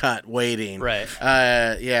in the cut waiting. Right.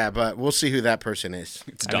 Yeah, but we'll see who that person is.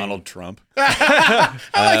 It's Donald Trump. I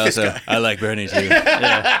like this guy. I like Bernie too.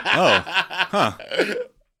 Yeah. Oh, huh.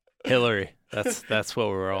 Hillary. That's what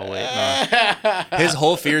we're all waiting on. His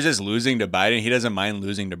whole fear is just losing to Biden. He doesn't mind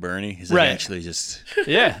losing to Bernie. He's like, actually, just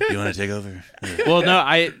you want to take over? Yeah. Well, no,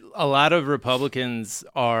 a lot of Republicans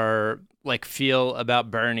feel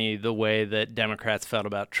about Bernie the way that Democrats felt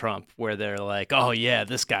about Trump, where they're like, oh yeah,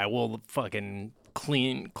 this guy will fucking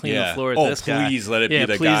clean the floor with this guy. Please let it be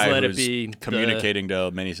the guy who's communicating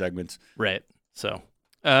to many segments. Right. So.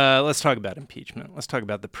 Let's talk about impeachment. Let's talk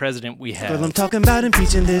about the president we have. Well, I'm talking about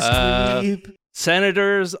impeaching this creep.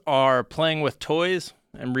 Senators are playing with toys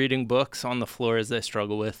and reading books on the floor as they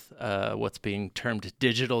struggle with what's being termed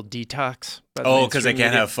digital detox. Oh, because they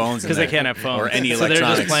can't have phones. Because they can't have phones. Or any so electronics.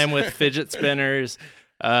 They're just playing with fidget spinners.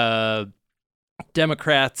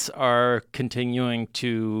 Democrats are continuing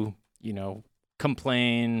to,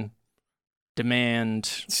 complain,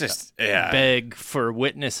 demand, beg for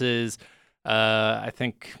witnesses. I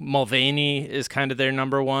think Mulvaney is kind of their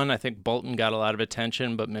number one. I think Bolton got a lot of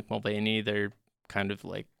attention, but Mick Mulvaney, they're kind of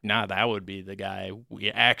like, that would be the guy.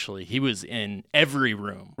 He was in every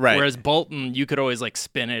room. Right. Whereas Bolton, you could always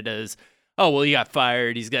spin it as, oh, well, he got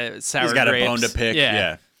fired. He's got sour grapes. He's got a bone to pick.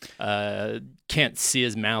 Yeah. Can't see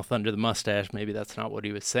his mouth under the mustache. Maybe that's not what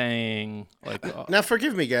he was saying. Now,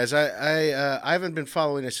 forgive me, guys. I haven't been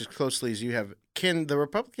following this as closely as you have. Can the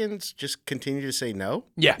Republicans just continue to say no?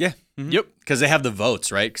 Yeah. Yeah. Mm-hmm. Yep. Because they have the votes,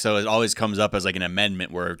 right? So it always comes up as an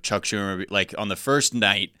amendment where Chuck Schumer, on the first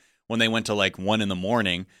night when they went to 1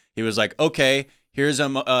 in.the, he was like, okay, here's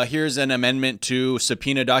an amendment to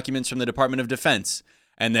subpoena documents from the Department of Defense.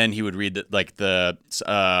 And then he would read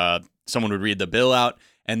someone would read the bill out.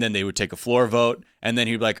 And then they would take a floor vote. And then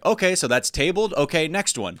he'd be like, okay, so that's tabled. Okay,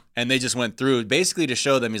 next one. And they just went through basically to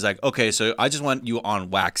show them. He's like, okay, so I just want you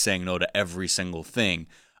on wax saying no to every single thing.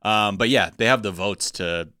 But yeah, they have the votes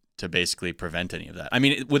to basically prevent any of that. I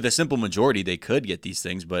mean, with a simple majority, they could get these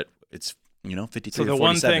things, but it's, 53 So to 47. the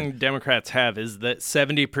one thing Democrats have is that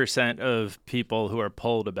 70% of people who are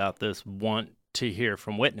polled about this want to hear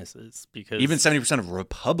from witnesses because even 70% of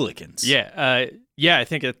Republicans. Yeah, I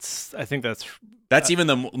think that's even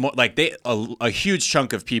a huge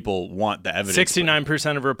chunk of people want the evidence.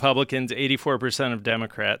 69% of Republicans, 84% of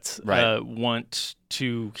Democrats want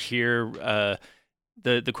to hear.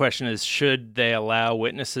 The question is, should they allow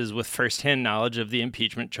witnesses with firsthand knowledge of the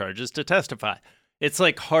impeachment charges to testify? It's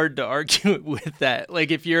like hard to argue with that.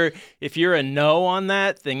 Like if you're a no on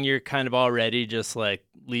that, then you're kind of already just like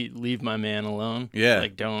leave my man alone. Yeah,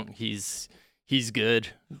 like don't. He's good.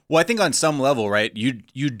 Well, I think on some level, right?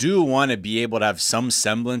 You do want to be able to have some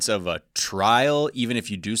semblance of a trial, even if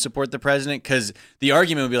you do support the president, because the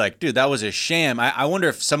argument would be like, dude, that was a sham. I wonder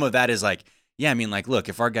if some of that is like, yeah, I mean, like, look,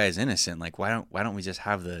 if our guy is innocent, like, why don't we just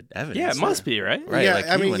have the evidence? Yeah, it must be, right? Right. Yeah,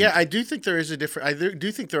 like, I do think there is a different. I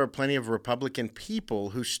do think there are plenty of Republican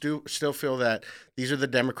people who still feel that these are the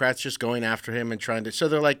Democrats just going after him and trying to. So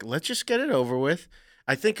they're like, let's just get it over with.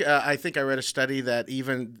 I think I read a study that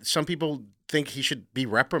even some people think he should be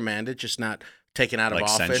reprimanded, just not taken out of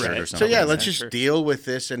office. Censured or So something. yeah, let's just deal with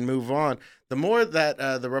this and move on. The more that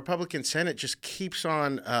the Republican Senate just keeps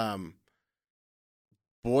on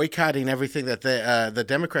boycotting everything that the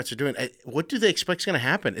Democrats are doing, what do they expect is going to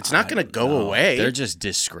happen? It's not going to go away. They're just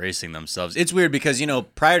disgracing themselves. It's weird because,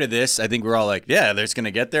 prior to this, I think we're all like, yeah, they're just going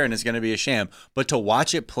to get there and it's going to be a sham. But to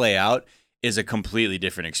watch it play out is a completely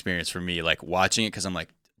different experience for me. Like watching it because I'm like,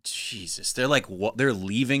 Jesus, they're like, they're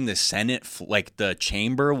leaving the Senate, like the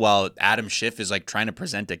chamber, while Adam Schiff is like trying to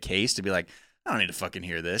present a case to be like, I don't need to fucking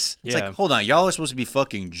hear this. It's like, hold on, y'all are supposed to be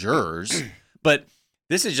fucking jurors, but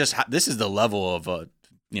this is the level of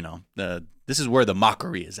this is where the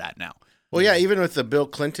mockery is at now. Well, yeah, even with the Bill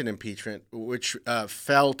Clinton impeachment, which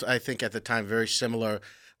felt, I think, at the time very similar,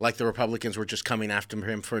 like the Republicans were just coming after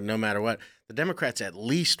him for no matter what. The Democrats at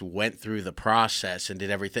least went through the process and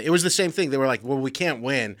did everything. It was the same thing. They were like, well, we can't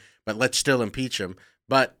win, but let's still impeach him.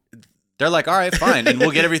 But they're like, all right, fine, and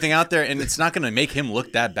we'll get everything out there, and it's not going to make him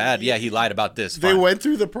look that bad. Yeah, he lied about this. Fine. They went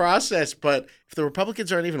through the process, but if the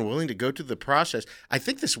Republicans aren't even willing to go through the process, I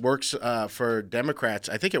think this works for Democrats.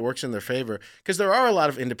 I think it works in their favor because there are a lot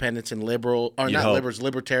of independents and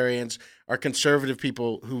libertarians, are conservative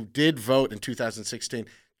people who did vote in 2016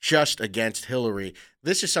 just against Hillary.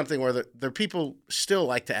 This is something where the people still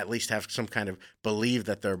like to at least have some kind of believe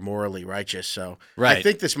that they're morally righteous. So I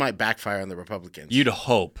think this might backfire on the Republicans. You'd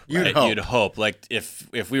hope. You'd hope. Like if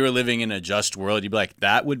we were living in a just world, you'd be like,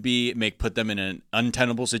 that would put them in an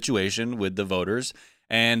untenable situation with the voters,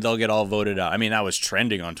 and they'll get all voted out. I mean, that was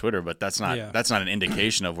trending on Twitter, but that's not an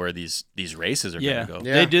indication of where these races are going to go.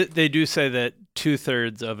 Yeah. They do say that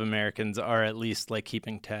 2/3 of Americans are at least like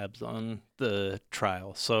keeping tabs on the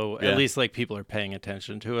trial. So at least like people are paying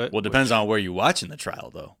attention to it. Well, it depends on where you're watching the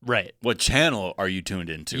trial, though. Right. What channel are you tuned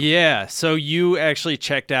into? Yeah. So you actually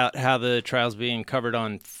checked out how the trial's being covered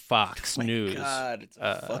on Fox News. God, it's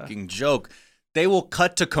a fucking joke. They will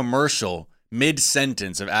cut to commercial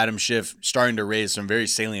mid-sentence of Adam Schiff starting to raise some very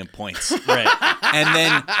salient points. Right. And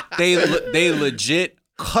then they legit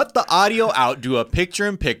cut the audio out, do a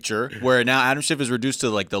picture-in-picture where now Adam Schiff is reduced to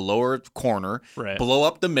like the lower corner, blow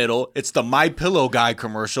up the middle. It's the My Pillow guy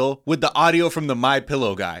commercial with the audio from the My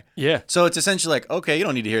Pillow guy. Yeah. So it's essentially like, okay, you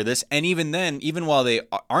don't need to hear this. And even then, even while they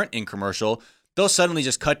aren't in commercial, they'll suddenly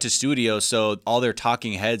just cut to studio so all their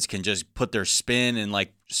talking heads can just put their spin and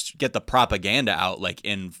like just get the propaganda out, like,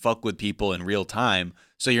 and fuck with people in real time.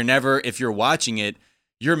 So you're never, if you're watching it,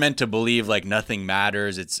 you're meant to believe like nothing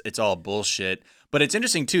matters. It's all bullshit. But it's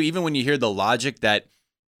interesting too, even when you hear the logic that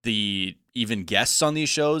the even guests on these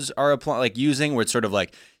shows are using, where it's sort of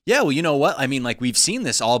like, yeah, well, you know what? I mean, like, we've seen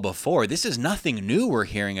this all before. This is nothing new we're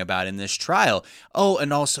hearing about in this trial. Oh,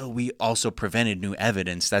 and also we also prevented new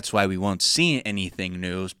evidence. That's why we won't see anything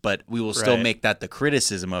new, but we will still make that the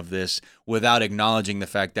criticism of this without acknowledging the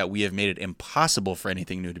fact that we have made it impossible for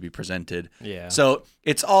anything new to be presented. Yeah. So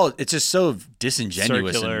it's just so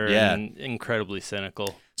disingenuous. Circular and incredibly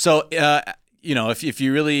cynical. So, if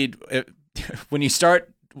you really, when you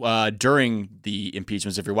start during the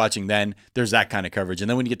impeachments, if you're watching, then there's that kind of coverage. And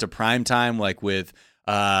then when you get to prime time, like with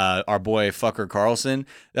our boy Fucker Carlson,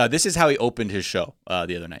 this is how he opened his show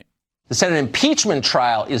the other night. The Senate impeachment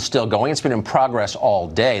trial is still going. It's been in progress all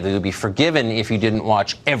day. They would be forgiven if you didn't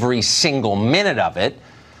watch every single minute of it.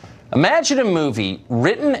 Imagine a movie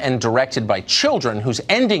written and directed by children whose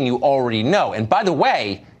ending you already know. And by the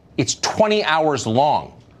way, it's 20 hours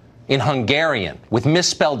long in Hungarian with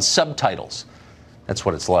misspelled subtitles. That's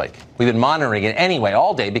what it's like. We've been monitoring it anyway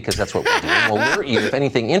all day because that's what we're doing. We'll alert you if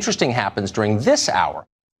anything interesting happens during this hour.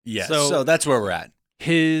 Yeah, so that's where we're at.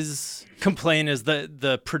 His complaint is that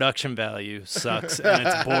the production value sucks and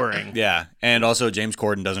it's boring. Yeah, and also James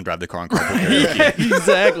Corden doesn't drive the car on carpool karaoke. Yeah,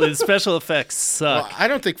 exactly. The special effects suck. Well, I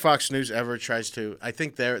don't think Fox News ever tries to. I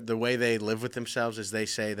think the way they live with themselves is they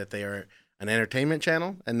say that they are an entertainment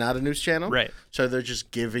channel and not a news channel. Right. So they're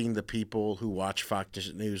just giving the people who watch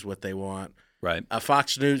Fox News what they want. Right.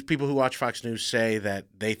 Fox News, people who watch Fox News say that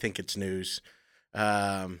they think it's news.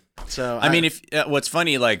 So I mean, if what's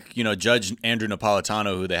funny, like, you know, Judge Andrew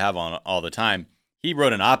Napolitano, who they have on all the time, he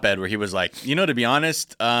wrote an op-ed where he was like, you know, to be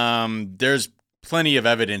honest, there's plenty of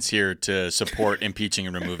evidence here to support impeaching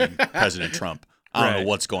and removing President Trump. I don't know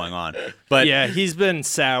what's going on, but yeah, he's been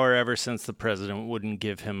sour ever since the president wouldn't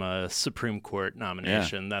give him a Supreme Court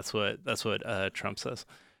nomination. Yeah. That's what Trump says.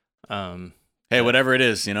 Hey, whatever it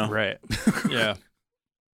is, you know? Right. Yeah.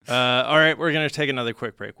 All right, we're going to take another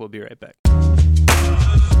quick break. We'll be right back.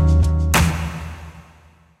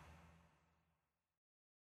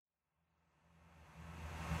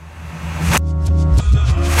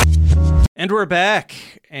 And we're back.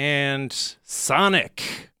 And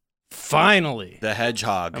Sonic, finally. The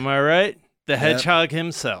Hedgehog. Am I right? The Hedgehog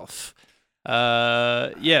himself.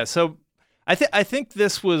 Yeah, so I think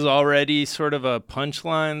this was already sort of a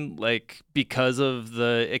punchline, like, because of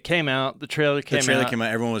it came out, the trailer came out.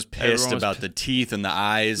 Everyone was pissed about the teeth and the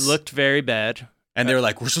eyes. Looked very bad. And they were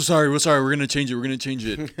like, we're so sorry, we're going to change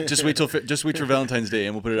it. Just wait for Valentine's Day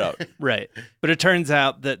and we'll put it out. Right. But it turns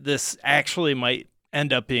out that this actually might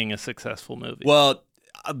end up being a successful movie. Well,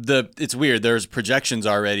 it's weird. There's projections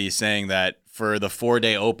already saying that for the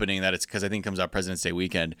 4-day opening, that it's because I think it comes out President's Day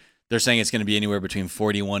weekend, they're saying it's going to be anywhere between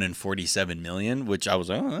 41 and 47 million, which I was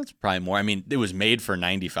like, oh, that's probably more. I mean, it was made for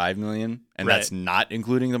 95 million, and that's not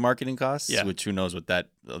including the marketing costs, which who knows what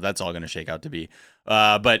that's all going to shake out to be.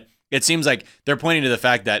 But it seems like they're pointing to the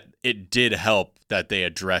fact that it did help that they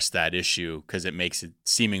addressed that issue because it makes it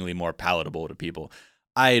seemingly more palatable to people.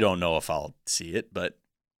 I don't know if I'll see it, but,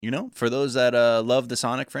 you know, for those that love the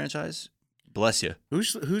Sonic franchise, bless you.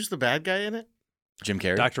 Who's the bad guy in it? Jim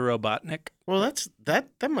Carrey. Dr. Robotnik. Well, that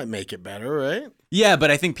might make it better, right? Yeah,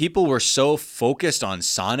 but I think people were so focused on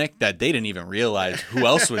Sonic that they didn't even realize who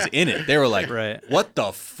else was in it. They were like, what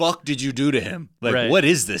the fuck did you do to him? Like, what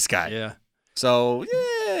is this guy? Yeah. So,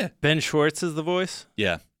 yeah. Ben Schwartz is the voice?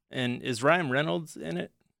 Yeah. And is Ryan Reynolds in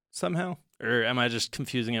it somehow? Or am I just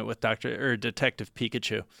confusing it with Detective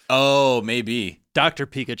Pikachu? Oh, maybe. Dr.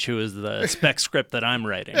 Pikachu is the spec script that I'm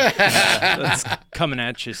writing. That's coming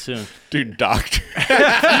at you soon. Dude, Doctor.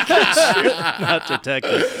 Not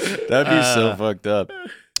Detective. That'd be so fucked up.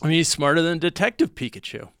 I mean, he's smarter than Detective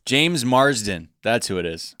Pikachu. James Marsden. That's who it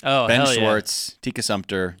is. Oh, Ben hell Schwartz, Tika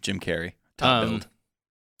Sumpter, Jim Carrey. Top build.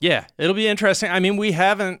 Yeah, it'll be interesting. I mean, we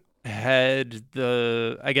haven't had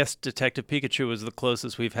I guess Detective Pikachu was the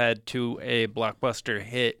closest we've had to a blockbuster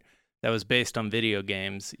hit that was based on video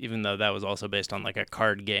games, even though that was also based on like a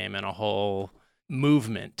card game and a whole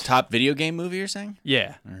movement. Top video game movie, you're saying?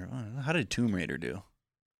 Yeah. How did Tomb Raider do?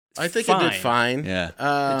 I think it did fine.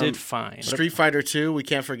 Yeah. It did fine. Street Fighter 2, we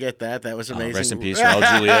can't forget that. That was amazing. Rest in peace, Raul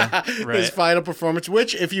Julia. His final performance,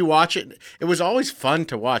 which, if you watch it was always fun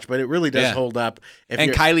to watch, but it really does hold up.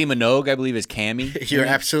 And Kylie Minogue, I believe, is Cammy. You're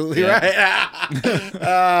absolutely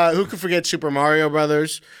right. Who could forget Super Mario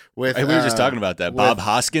Brothers? With we were just talking about that. Bob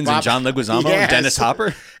Hoskins and John Leguizamo and Dennis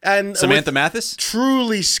Hopper and Samantha Mathis.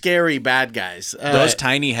 Truly scary bad guys. Those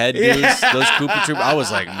tiny head dudes, those Koopa Troop. I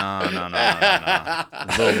was like, no.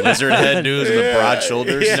 Little lizard head dudes with the broad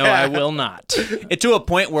shoulders. No, I will not. To a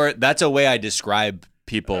point where that's a way I describe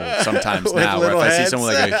people sometimes now. Where if I see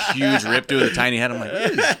someone like a huge rip dude with a tiny head, I'm like,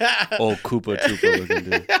 what is old Koopa Trooper looking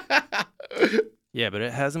dude? Yeah, but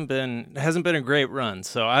it hasn't been a great run,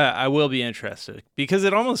 so I will be interested because it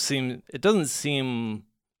doesn't seem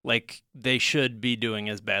like they should be doing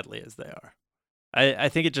as badly as they are. I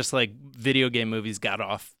think it just like video game movies got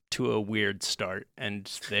off to a weird start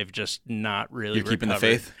and they've just not really. You're keeping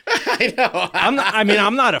recovered. the faith. I know.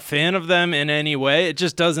 I'm not a fan of them in any way. It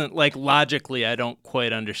just doesn't logically. I don't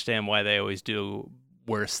quite understand why they always do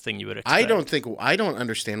worse thing you would expect. I don't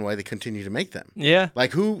understand why they continue to make them. Yeah.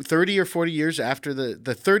 Like 30 or 40 years after the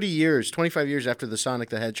 30 years, 25 years after the Sonic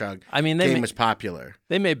the Hedgehog game was popular.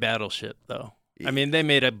 They made Battleship though. I mean, they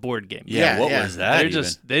made a board game. Yeah, what was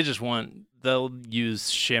that? They'll use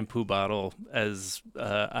shampoo bottle as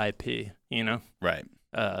IP, you know? Right.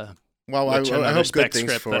 Well, I hope good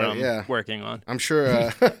things for it. I'm working on. I'm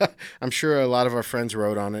sure. I'm sure a lot of our friends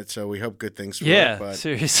wrote on it, so we hope good things for it. Yeah,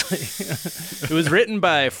 seriously. It was written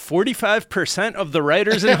by 45% of the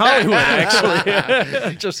writers in Hollywood.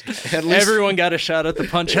 Actually, just everyone got a shot at the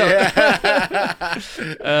Punch-Out.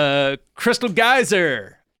 Crystal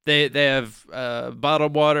Geyser They have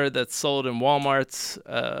bottled water that's sold in Walmarts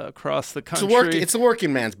across the country. It's the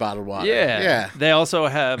working man's bottled water. Yeah. They also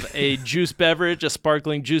have a juice beverage, a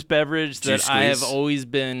sparkling juice beverage that I have always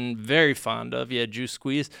been very fond of. Yeah, Juice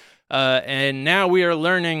Squeeze. And now we are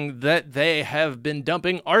learning that they have been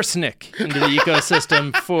dumping arsenic into the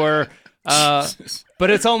ecosystem for...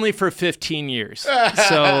 but it's only for 15 years,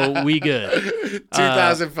 so we good.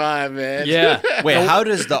 2005, man. Yeah. Wait, how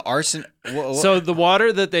does the arson? So the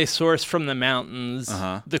water that they source from the mountains,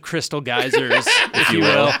 the crystal geysers, if you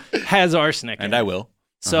will, has arsenic in it. I will.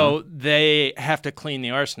 So they have to clean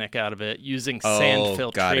the arsenic out of it using sand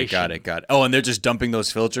filtration. Got it. Oh, and they're just dumping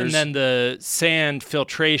those filters? And then the sand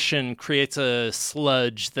filtration creates a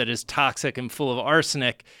sludge that is toxic and full of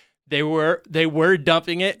arsenic. They were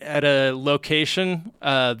dumping it at a location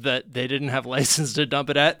that they didn't have license to dump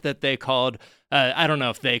it at, that they called, I don't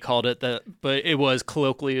know if they called it that, but it was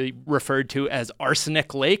colloquially referred to as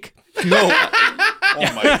Arsenic Lake. No.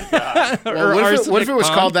 Oh my God. Well, what if it was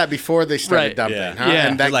called that before they started dumping? Yeah. Huh?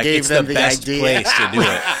 And that gave them the best idea. place to do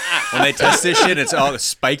it. When they test this shit, it's all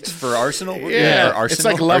spiked for arsenal. Yeah, or arsenal, it's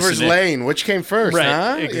like Lover's arsenic. Lane. Which came first? Right,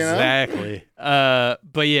 huh? exactly.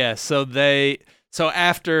 But yeah, so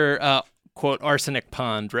after quote arsenic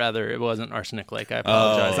pond, rather, it wasn't arsenic lake. I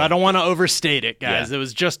apologize. I don't want to overstate it, guys. Yeah. It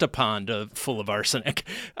was just a pond full of arsenic.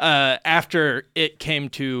 After it came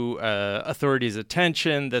to authorities'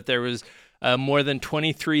 attention that there was more than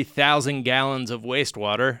 23,000 gallons of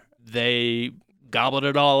wastewater, they gobbled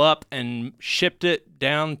it all up and shipped it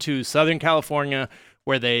down to Southern California,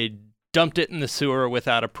 where they dumped it in the sewer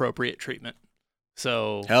without appropriate treatment.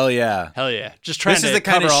 So Hell yeah. Just trying This to is the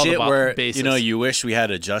kind cover of all shit the where bases. you wish we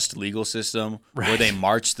had a just legal system where they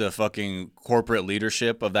march the fucking corporate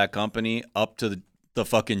leadership of that company up to the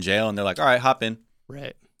fucking jail, and they're like, all right, hop in.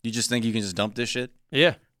 Right. You just think you can just dump this shit?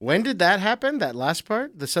 Yeah. When did that happen? That last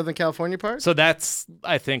part? The Southern California part? So that's,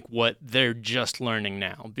 I think, what they're just learning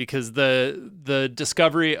now, because the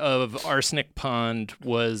discovery of Arsenic Pond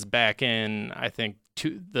was back in, I think,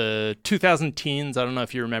 the 2010s. I don't know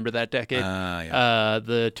if you remember that decade.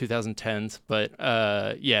 The 2010s. But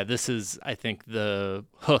this is, I think, the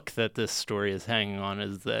hook that this story is hanging on,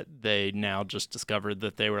 is that they now just discovered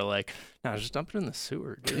that they were like, no, just dump it in the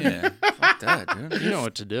sewer, dude. Yeah. Fuck that, dude. You know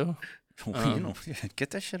what to do.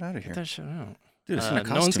 Get that shit out of here. Get that shit out. Dude, it's gonna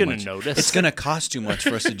cost no one's too going much. to notice. It's going to cost too much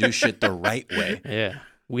for us to do shit the right way. Yeah.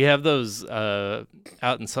 We have those out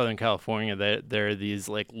in Southern California. There are these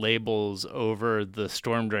like labels over the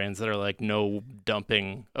storm drains that are like no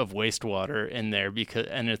dumping of wastewater in there,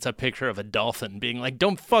 and it's a picture of a dolphin being like,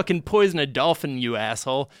 "Don't fucking poison a dolphin, you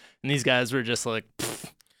asshole." And these guys were just like,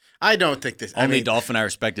 pfft. I don't think this. Only dolphin I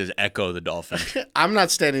respect is Echo the dolphin. I'm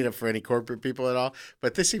not standing up for any corporate people at all,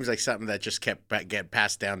 but this seems like something that just kept getting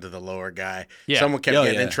passed down to the lower guy. Yeah. Someone kept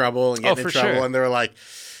getting in trouble and getting in trouble, sure. and they were like,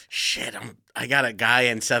 shit, I got a guy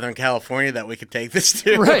in Southern California that we could take this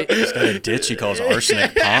to. Right. He's got a ditch he calls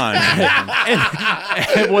Arsenic Pond.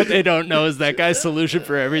 And what they don't know is that guy's solution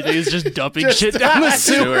for everything is just dumping shit down the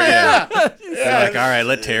sewer. Yeah. They're like, all right,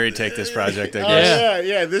 let Terry take this project, I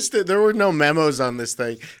guess. There were no memos on this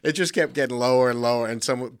thing. It just kept getting lower and lower, and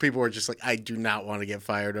some people were just like, I do not want to get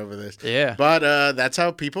fired over this. Yeah. But that's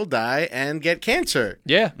how people die and get cancer.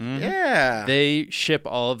 Yeah. Yeah. They ship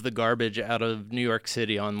all of the garbage out of New York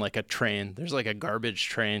City on like a train. There's like a garbage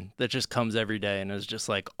train that just comes every day, and is just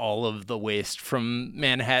like all of the waste from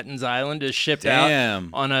Manhattan's Island is shipped out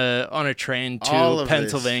on a train to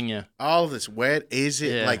Pennsylvania. All of this. Where is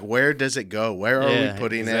it? Yeah. Like, where does it go? Where are we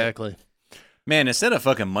putting it? Exactly. Man, instead of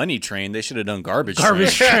fucking money train, they should have done garbage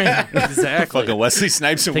train. Exactly. Fucking Wesley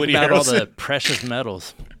Snipes and Think Woody about Harrelson. all the precious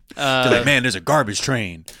metals. They're like, man, there's a garbage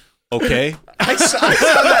train. Okay. I saw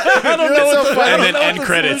that. I don't know. And then end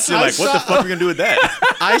credits. You're like, what the fuck are we going to do with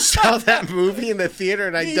that? I saw that movie in the theater,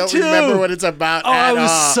 and I don't remember what it's about. I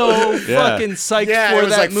was so fucking psyched for that movie. It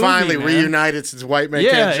was like movie, finally man. reunited since White Man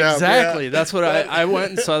Can't Jump. Exactly. That's what I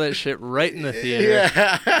went and saw that shit right in the theater.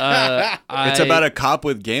 Yeah. It's about a cop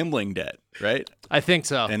with gambling debt, right? I think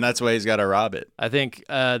so. And that's why he's got to rob it. I think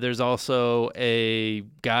there's also a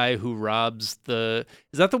guy who robs the...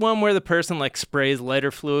 Is that the one where the person like sprays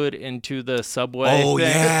lighter fluid into the subway Oh, thing?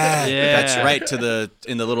 yeah. Yeah. That's right,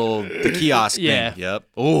 in the kiosk thing. Yep.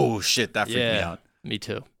 Oh, shit, that freaked me out. Me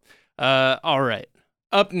too. All right.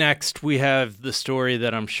 Up next, we have the story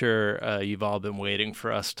that I'm sure you've all been waiting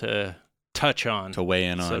for us to touch on, to weigh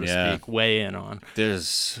in so on, to speak, weigh in on.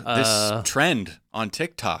 There's this trend on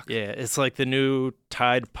TikTok. Yeah, it's like the new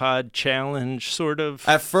Tide Pod challenge, sort of.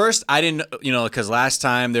 At first, I didn't, because last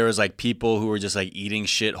time there was like people who were just like eating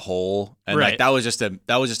shit whole, and like that was just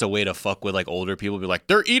a way to fuck with like older people. Be like,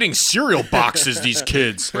 they're eating cereal boxes, these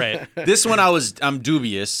kids. Right. This one I'm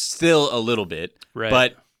dubious, still a little bit,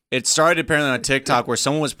 but. It started apparently on TikTok where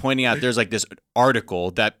someone was pointing out there's like this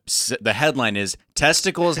article that the headline is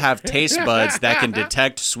testicles have taste buds that can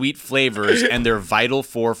detect sweet flavors and they're vital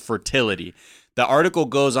for fertility. The article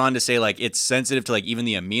goes on to say like it's sensitive to like even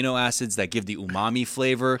the amino acids that give the umami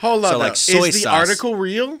flavor. Hold on, so like soy is the sauce. article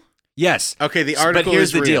real? Yes. Okay, the article but here's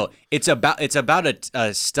is the real. deal. It's about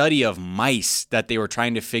a study of mice that they were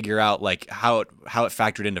trying to figure out like how it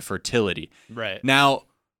factored into fertility. Right. Now,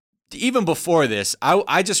 even before this,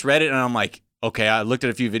 I just read it and I'm like, okay, I looked at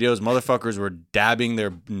a few videos. Motherfuckers were dabbing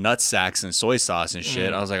their nut sacks in soy sauce and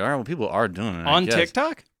shit. I was like, all right, well, people are doing it. On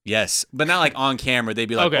TikTok? Yes, but not like on camera. They'd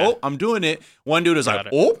be like, Okay. oh, I'm doing it. One dude was like,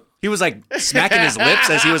 oh. He was like smacking his lips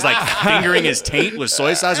as he was like fingering his taint with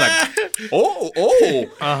soy sauce. Like, oh.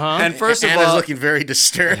 Uh-huh. And first of Anna's all, looking very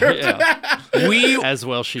disturbed. we, As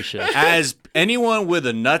well she should. as anyone with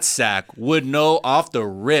a nut sack, would know off the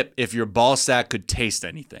rip if your ball sack could taste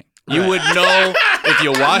anything. You would know if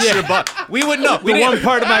you wash your butt. We would know. The one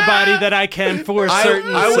part of my body that I can for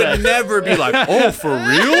certain. I would never be like, oh, for real?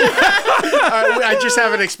 I just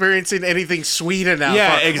haven't experienced anything sweet enough.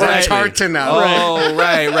 Yeah, exactly. Or tart enough. Oh,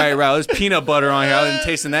 right. There's peanut butter on here. I wasn't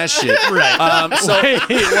tasting that shit. Right. So Wait,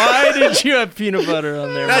 why did you have peanut butter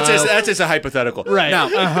on there? that's just a hypothetical. Right.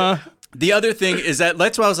 Now, the other thing is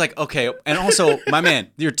that's why I was like, okay, and also, my man,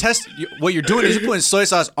 what you're doing is you're putting soy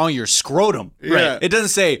sauce on your scrotum. Right. It doesn't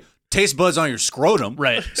say taste buds on your scrotum.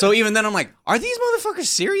 Right. So even then I'm like, are these motherfuckers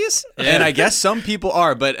serious? And I guess some people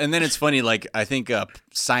are, and then it's funny, like I think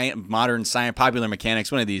modern science, popular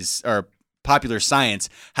mechanics, one of these, or popular science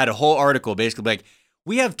had a whole article basically like,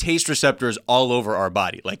 we have taste receptors all over our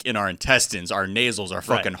body, like in our intestines, our nasals, our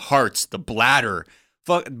fucking hearts, the bladder.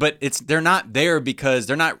 But they're not there because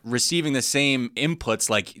they're not receiving the same inputs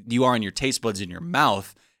like you are in your taste buds in your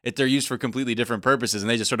mouth. They're used for completely different purposes, and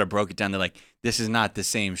they just sort of broke it down. They're like, this is not the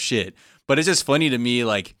same shit. But it's just funny to me,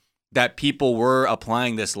 like, that people were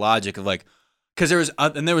applying this logic of like, because there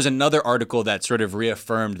was another article that sort of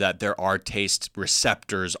reaffirmed that there are taste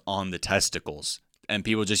receptors on the testicles, and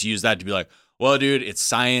people just use that to be like, well, dude, it's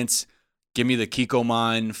science. Give me the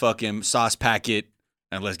Kikkoman fucking sauce packet,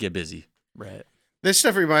 and let's get busy. Right. This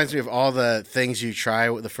stuff reminds me of all the things you try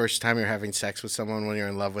the first time you're having sex with someone when you're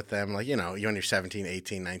in love with them. Like, you're when you're 17,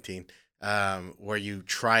 18, 19, where you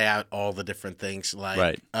try out all the different things.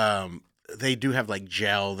 Like, they do have like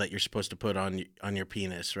gel that you're supposed to put on your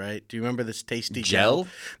penis, right? Do you remember this tasty gel?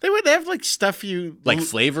 They have like stuff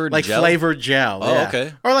flavored like gel? flavored gel. Oh, yeah.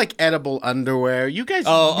 okay. Or like edible underwear. You guys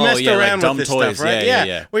Oh, messed yeah, around like dumb with this toys. stuff, right?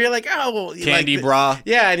 Yeah. Where you're like, oh, well, Candy like, bra.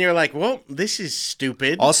 Yeah, and you're like, well, this is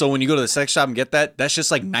stupid. Also, when you go to the sex shop and get that's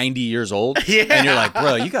just like 90 years old. Yeah. And you're like,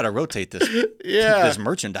 bro, you got to rotate this, this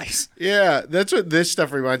merchandise. Yeah, that's what this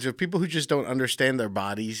stuff reminds me of. People who just don't understand their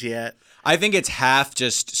bodies yet. I think it's half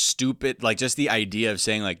just stupid, like just the idea of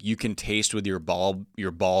saying like you can taste with your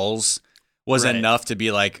balls was enough to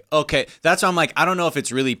be like, okay. That's why I'm like, I don't know if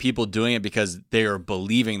it's really people doing it because they are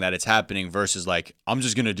believing that it's happening versus like, I'm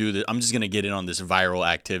just gonna do this. I'm just gonna get in on this viral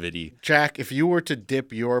activity. Jack, if you were to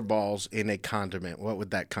dip your balls in a condiment, what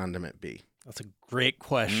would that condiment be? That's a great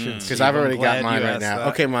question. Because I've already got mine right now.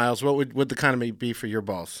 Okay, Miles, what would the condiment be for your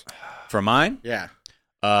balls? For mine? Yeah.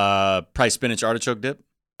 Probably spinach artichoke dip.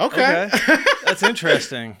 Okay. That's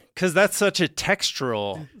interesting because that's such a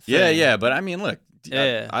textural thing. Yeah, but I mean, look,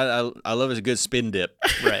 Yeah. I love a good spin dip.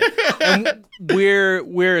 Right. And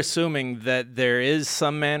we're assuming that there is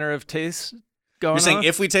some manner of taste going on. You're saying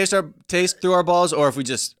if we taste through our balls, or if we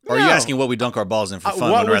just, or are you asking what we dunk our balls in for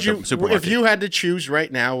fun when we're at the supermarket? If you had to choose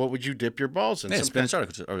right now, what would you dip your balls in? Yeah, spinach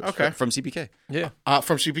artichoke. Okay. From CPK. Yeah.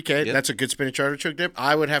 From CPK, that's a good spinach artichoke dip.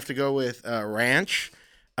 I would have to go with ranch.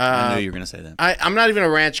 I knew you were going to say that. I'm not even a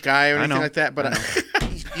ranch guy or anything like that, but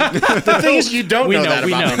the thing is, you don't know that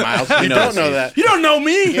about me, Miles. You don't know that. You don't know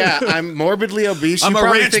me. Yeah, I'm morbidly obese. I'm a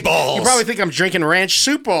ranch balls. You probably think I'm drinking ranch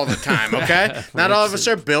soup all the time, okay? Not all of us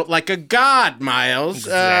are built like a god, Miles.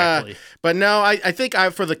 Exactly. But no, I think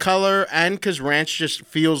for the color and because ranch just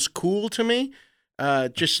feels cool to me.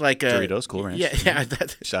 Just like Doritos, Cool Ranch. Yeah.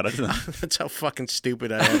 Shout out to them. That's how fucking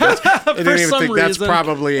stupid I am. I didn't even some think that's reason.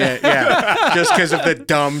 probably it. Yeah, just because of the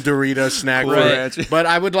dumb Dorito snack. Cool Ranch. But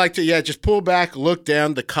I would like to, just pull back, look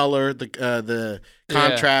down, the color, the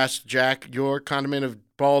contrast. Jack, your condiment of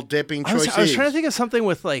ball dipping I was choices. trying to think of something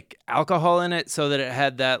with like alcohol in it so that it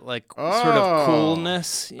had that like sort of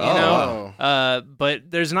coolness, you know?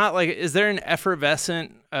 But there's not like, is there an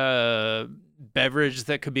effervescent beverage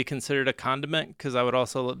that could be considered a condiment? Because I would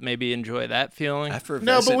also maybe enjoy that feeling.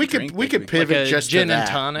 No, but we could pivot like just gin to and that.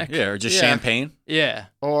 tonic. Yeah, or just champagne. Yeah.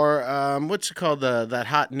 Or what's it called? That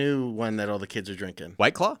hot new one that all the kids are drinking.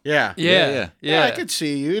 White Claw? Yeah. Yeah. I could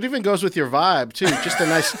see you. It even goes with your vibe too. Just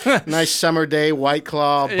a nice summer day, White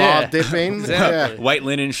Claw, ball dipping. Exactly. Yeah. White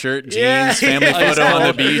linen shirt, jeans, family photo on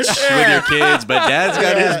the beach with your kids, but Dad's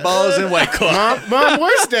got his balls in White Claw. Mom,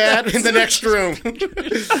 where's Dad? In the next room.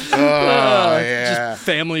 Oh yeah. Just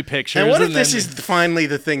family pictures. And what if this is finally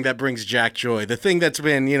the thing that brings Jack joy? The thing that's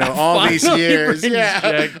been, all these years. brings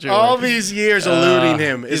Jack joy. All these years eluding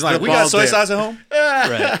him. He's like, we got soy sauce at home?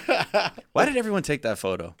 Right. Why did everyone take that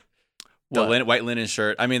photo? The What? white linen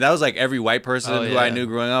shirt. I mean, that was like every white person who I knew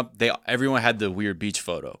growing up. Everyone had the weird beach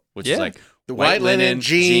photo, which is like the white linen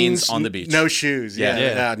jeans on the beach. No shoes. Yeah.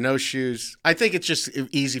 Yeah, no shoes. I think it's just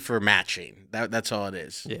easy for matching. That's all it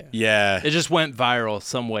is. Yeah. It just went viral.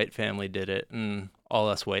 Some white family did it, and all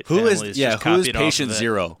us white Who families is just who is copied off patient of it.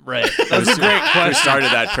 zero? Right. That's a great Who question.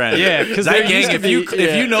 started that trend? Yeah, because that gang.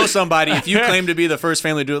 If you know somebody, if you claim to be the first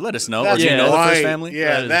family to do it, let us know. Or do you know the first family?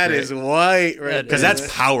 Yeah, that is white. Right. Because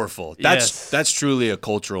that's powerful. That's truly a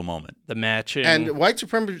cultural moment. The matching. And white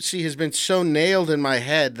supremacy has been so nailed in my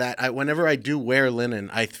head that whenever I do wear linen,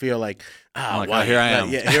 I feel like, here I am.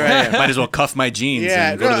 Yeah, here I am. Might as well cuff my jeans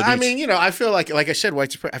and go to the beach. I mean, I feel like I said,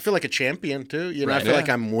 I feel like a champion too. I feel like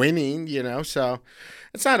I'm winning. So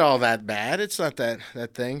it's not all that bad. It's not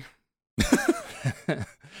that thing. Well,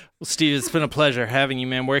 Steve, it's been a pleasure having you,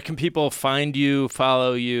 man. Where can people find you,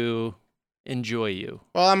 follow you, enjoy you?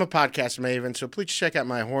 Well, I'm a podcast maven, so please check out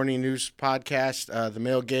my Horny News podcast, The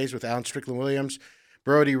Male Gaze with Alan Strickland Williams,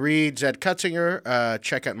 Brody Reed, Zed Kutzinger.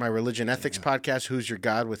 Check out my Religion Ethics podcast, Who's Your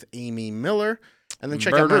God, with Amy Miller. And then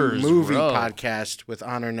check out my movie podcast with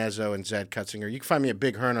Honor Nezzo and Zed Kutzinger. You can find me at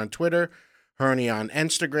Big Hearn on Twitter, Herney on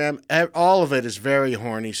Instagram. All of it is very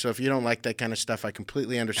horny, so if you don't like that kind of stuff, I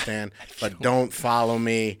completely understand. But don't follow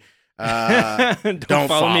me. Don't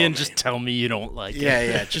follow me and just tell me you don't like it.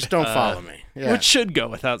 Yeah, just don't follow me. Yeah. Which should go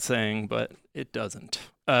without saying, but it doesn't.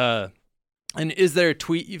 And is there a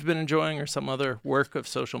tweet you've been enjoying or some other work of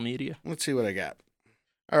social media? Let's see what I got.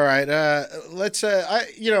 All right, let's.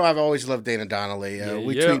 I've always loved Dana Donnelly.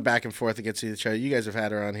 We tweet back and forth against each other. You guys have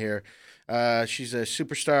had her on here. She's a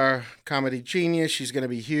superstar comedy genius. She's going to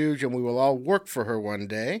be huge, and we will all work for her one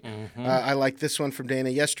day. Mm-hmm. I like this one from Dana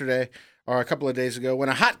yesterday, or a couple of days ago. When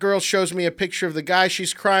a hot girl shows me a picture of the guy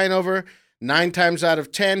she's crying over, 9 times out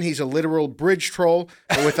of 10, he's a literal bridge troll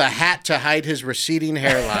with a hat to hide his receding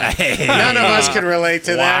hairline. None of us can relate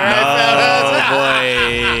to that,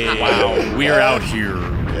 right? Oh, boy. Wow. We're out here.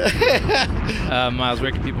 Miles,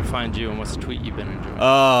 where can people find you, and what's the tweet you've been enjoying?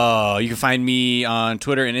 Oh, you can find me on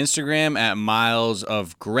Twitter and Instagram at Miles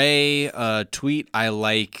of Gray. Tweet I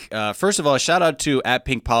like. First of all, shout out to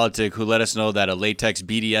 @PinkPolitic, who let us know that a latex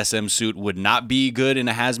BDSM suit would not be good in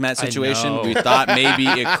a hazmat situation. We thought maybe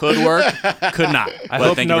it could work. Could not. I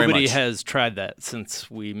hope nobody has tried that since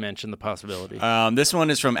we mentioned the possibility. This one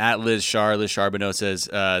is from @Liz Shar. Liz Charbonneau says,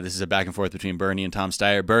 this is a back and forth between Bernie and Tom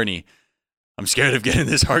Steyer. Bernie, I'm scared of getting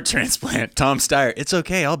this heart transplant. Tom Steyer, it's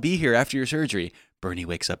okay. I'll be here after your surgery. Bernie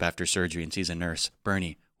wakes up after surgery and sees a nurse.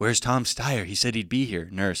 Bernie, where's Tom Steyer? He said he'd be here.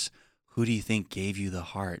 Nurse, who do you think gave you the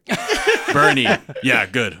heart? Bernie, yeah,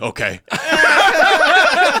 good. Okay.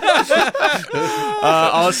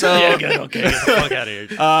 Also, yeah, good. Okay, get the fuck out of here.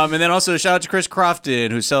 And then also shout out to Chris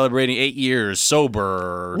Crofton, who's celebrating 8 years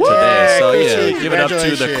sober today. So yeah, give it up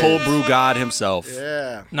to the cold brew god himself.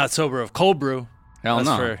 Yeah. Not sober of cold brew. Hell That's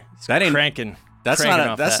no. for That ain't cranking. That's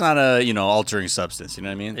cranking not a altering substance. You know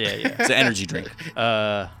what I mean? Yeah. It's an energy drink.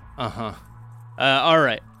 All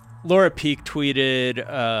right. Laura Peak tweeted,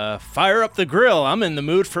 "Fire up the grill. I'm in the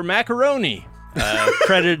mood for macaroni."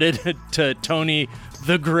 Credited to Tony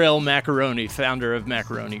the Grill Macaroni, founder of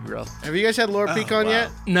Macaroni Grill. Have you guys had Laura Peak on yet?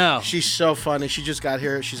 No. She's so funny. She just got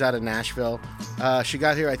here. She's out of Nashville. She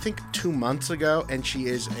got here, I think, 2 months ago, and she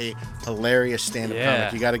is a hilarious stand-up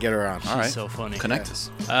comic. You got to get her on. She's so funny. Connect us.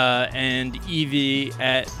 And Evie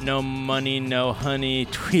at No Money No Honey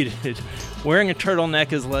tweeted, "Wearing a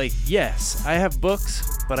turtleneck is like, yes, I have books,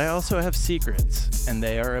 but I also have secrets, and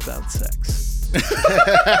they are about sex."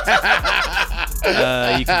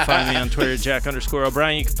 You can find me on Twitter at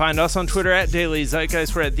Jack_O'Brien. You can find us on Twitter at Daily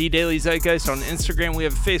Zeitgeist. We're at The Daily Zeitgeist. On Instagram, we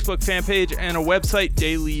have a Facebook fan page and a website,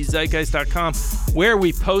 dailyzeitgeist.com, where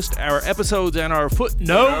we post our episodes and our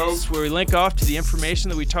footnotes, where we link off to the information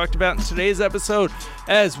that we talked about in today's episode,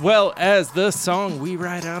 as well as the song we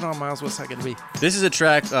ride out on. Miles, what's that going to be? This is a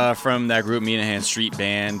track from that group, Meanahan Street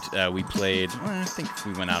Band. We played, I think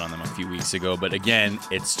we went out on them a few weeks ago, but again,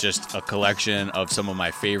 it's just a collection of some of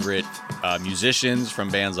my favorite musicians from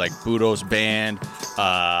bands like Budo's Band,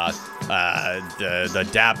 the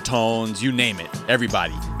Dap Tones, you name it,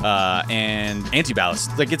 everybody, and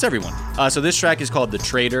Antiballast. Like, it's everyone. So this track is called The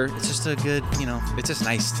Trader. It's just a good, it's just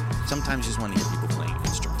nice. Sometimes you just want to hear people playing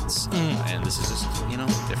instruments. And this is just,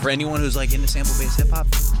 for anyone who's like into sample-based hip-hop,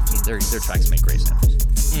 their tracks make great samples.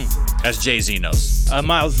 As Jay-Z knows.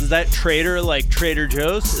 Miles, is that Trader like Trader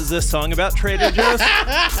Joe's? Is this song about Trader Joe's?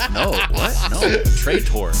 No, what? No,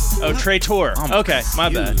 Traitor. Oh, Traitor. Okay, my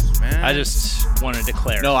bad. Man. I just wanted to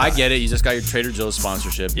clarify. No, I get it. You just got your Trader Joe's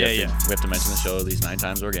sponsorship. Yeah. We have to mention the show at least 9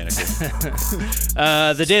 times organically.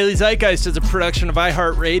 The Daily Zeitgeist is a production of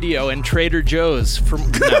iHeartRadio and Trader Joe's.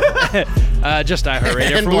 Just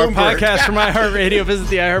iHeartRadio. And For more Bloomberg. podcasts from iHeartRadio, visit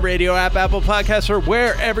the iHeartRadio app, Apple Podcasts, or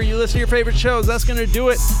wherever you listen to your favorite shows. That's going to do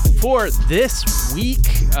it for this week.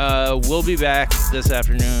 We'll be back this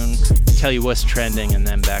afternoon, tell you what's trending, and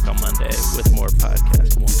then back on Monday with more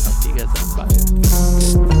podcasts. We'll talk to you guys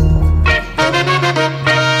then. Bye.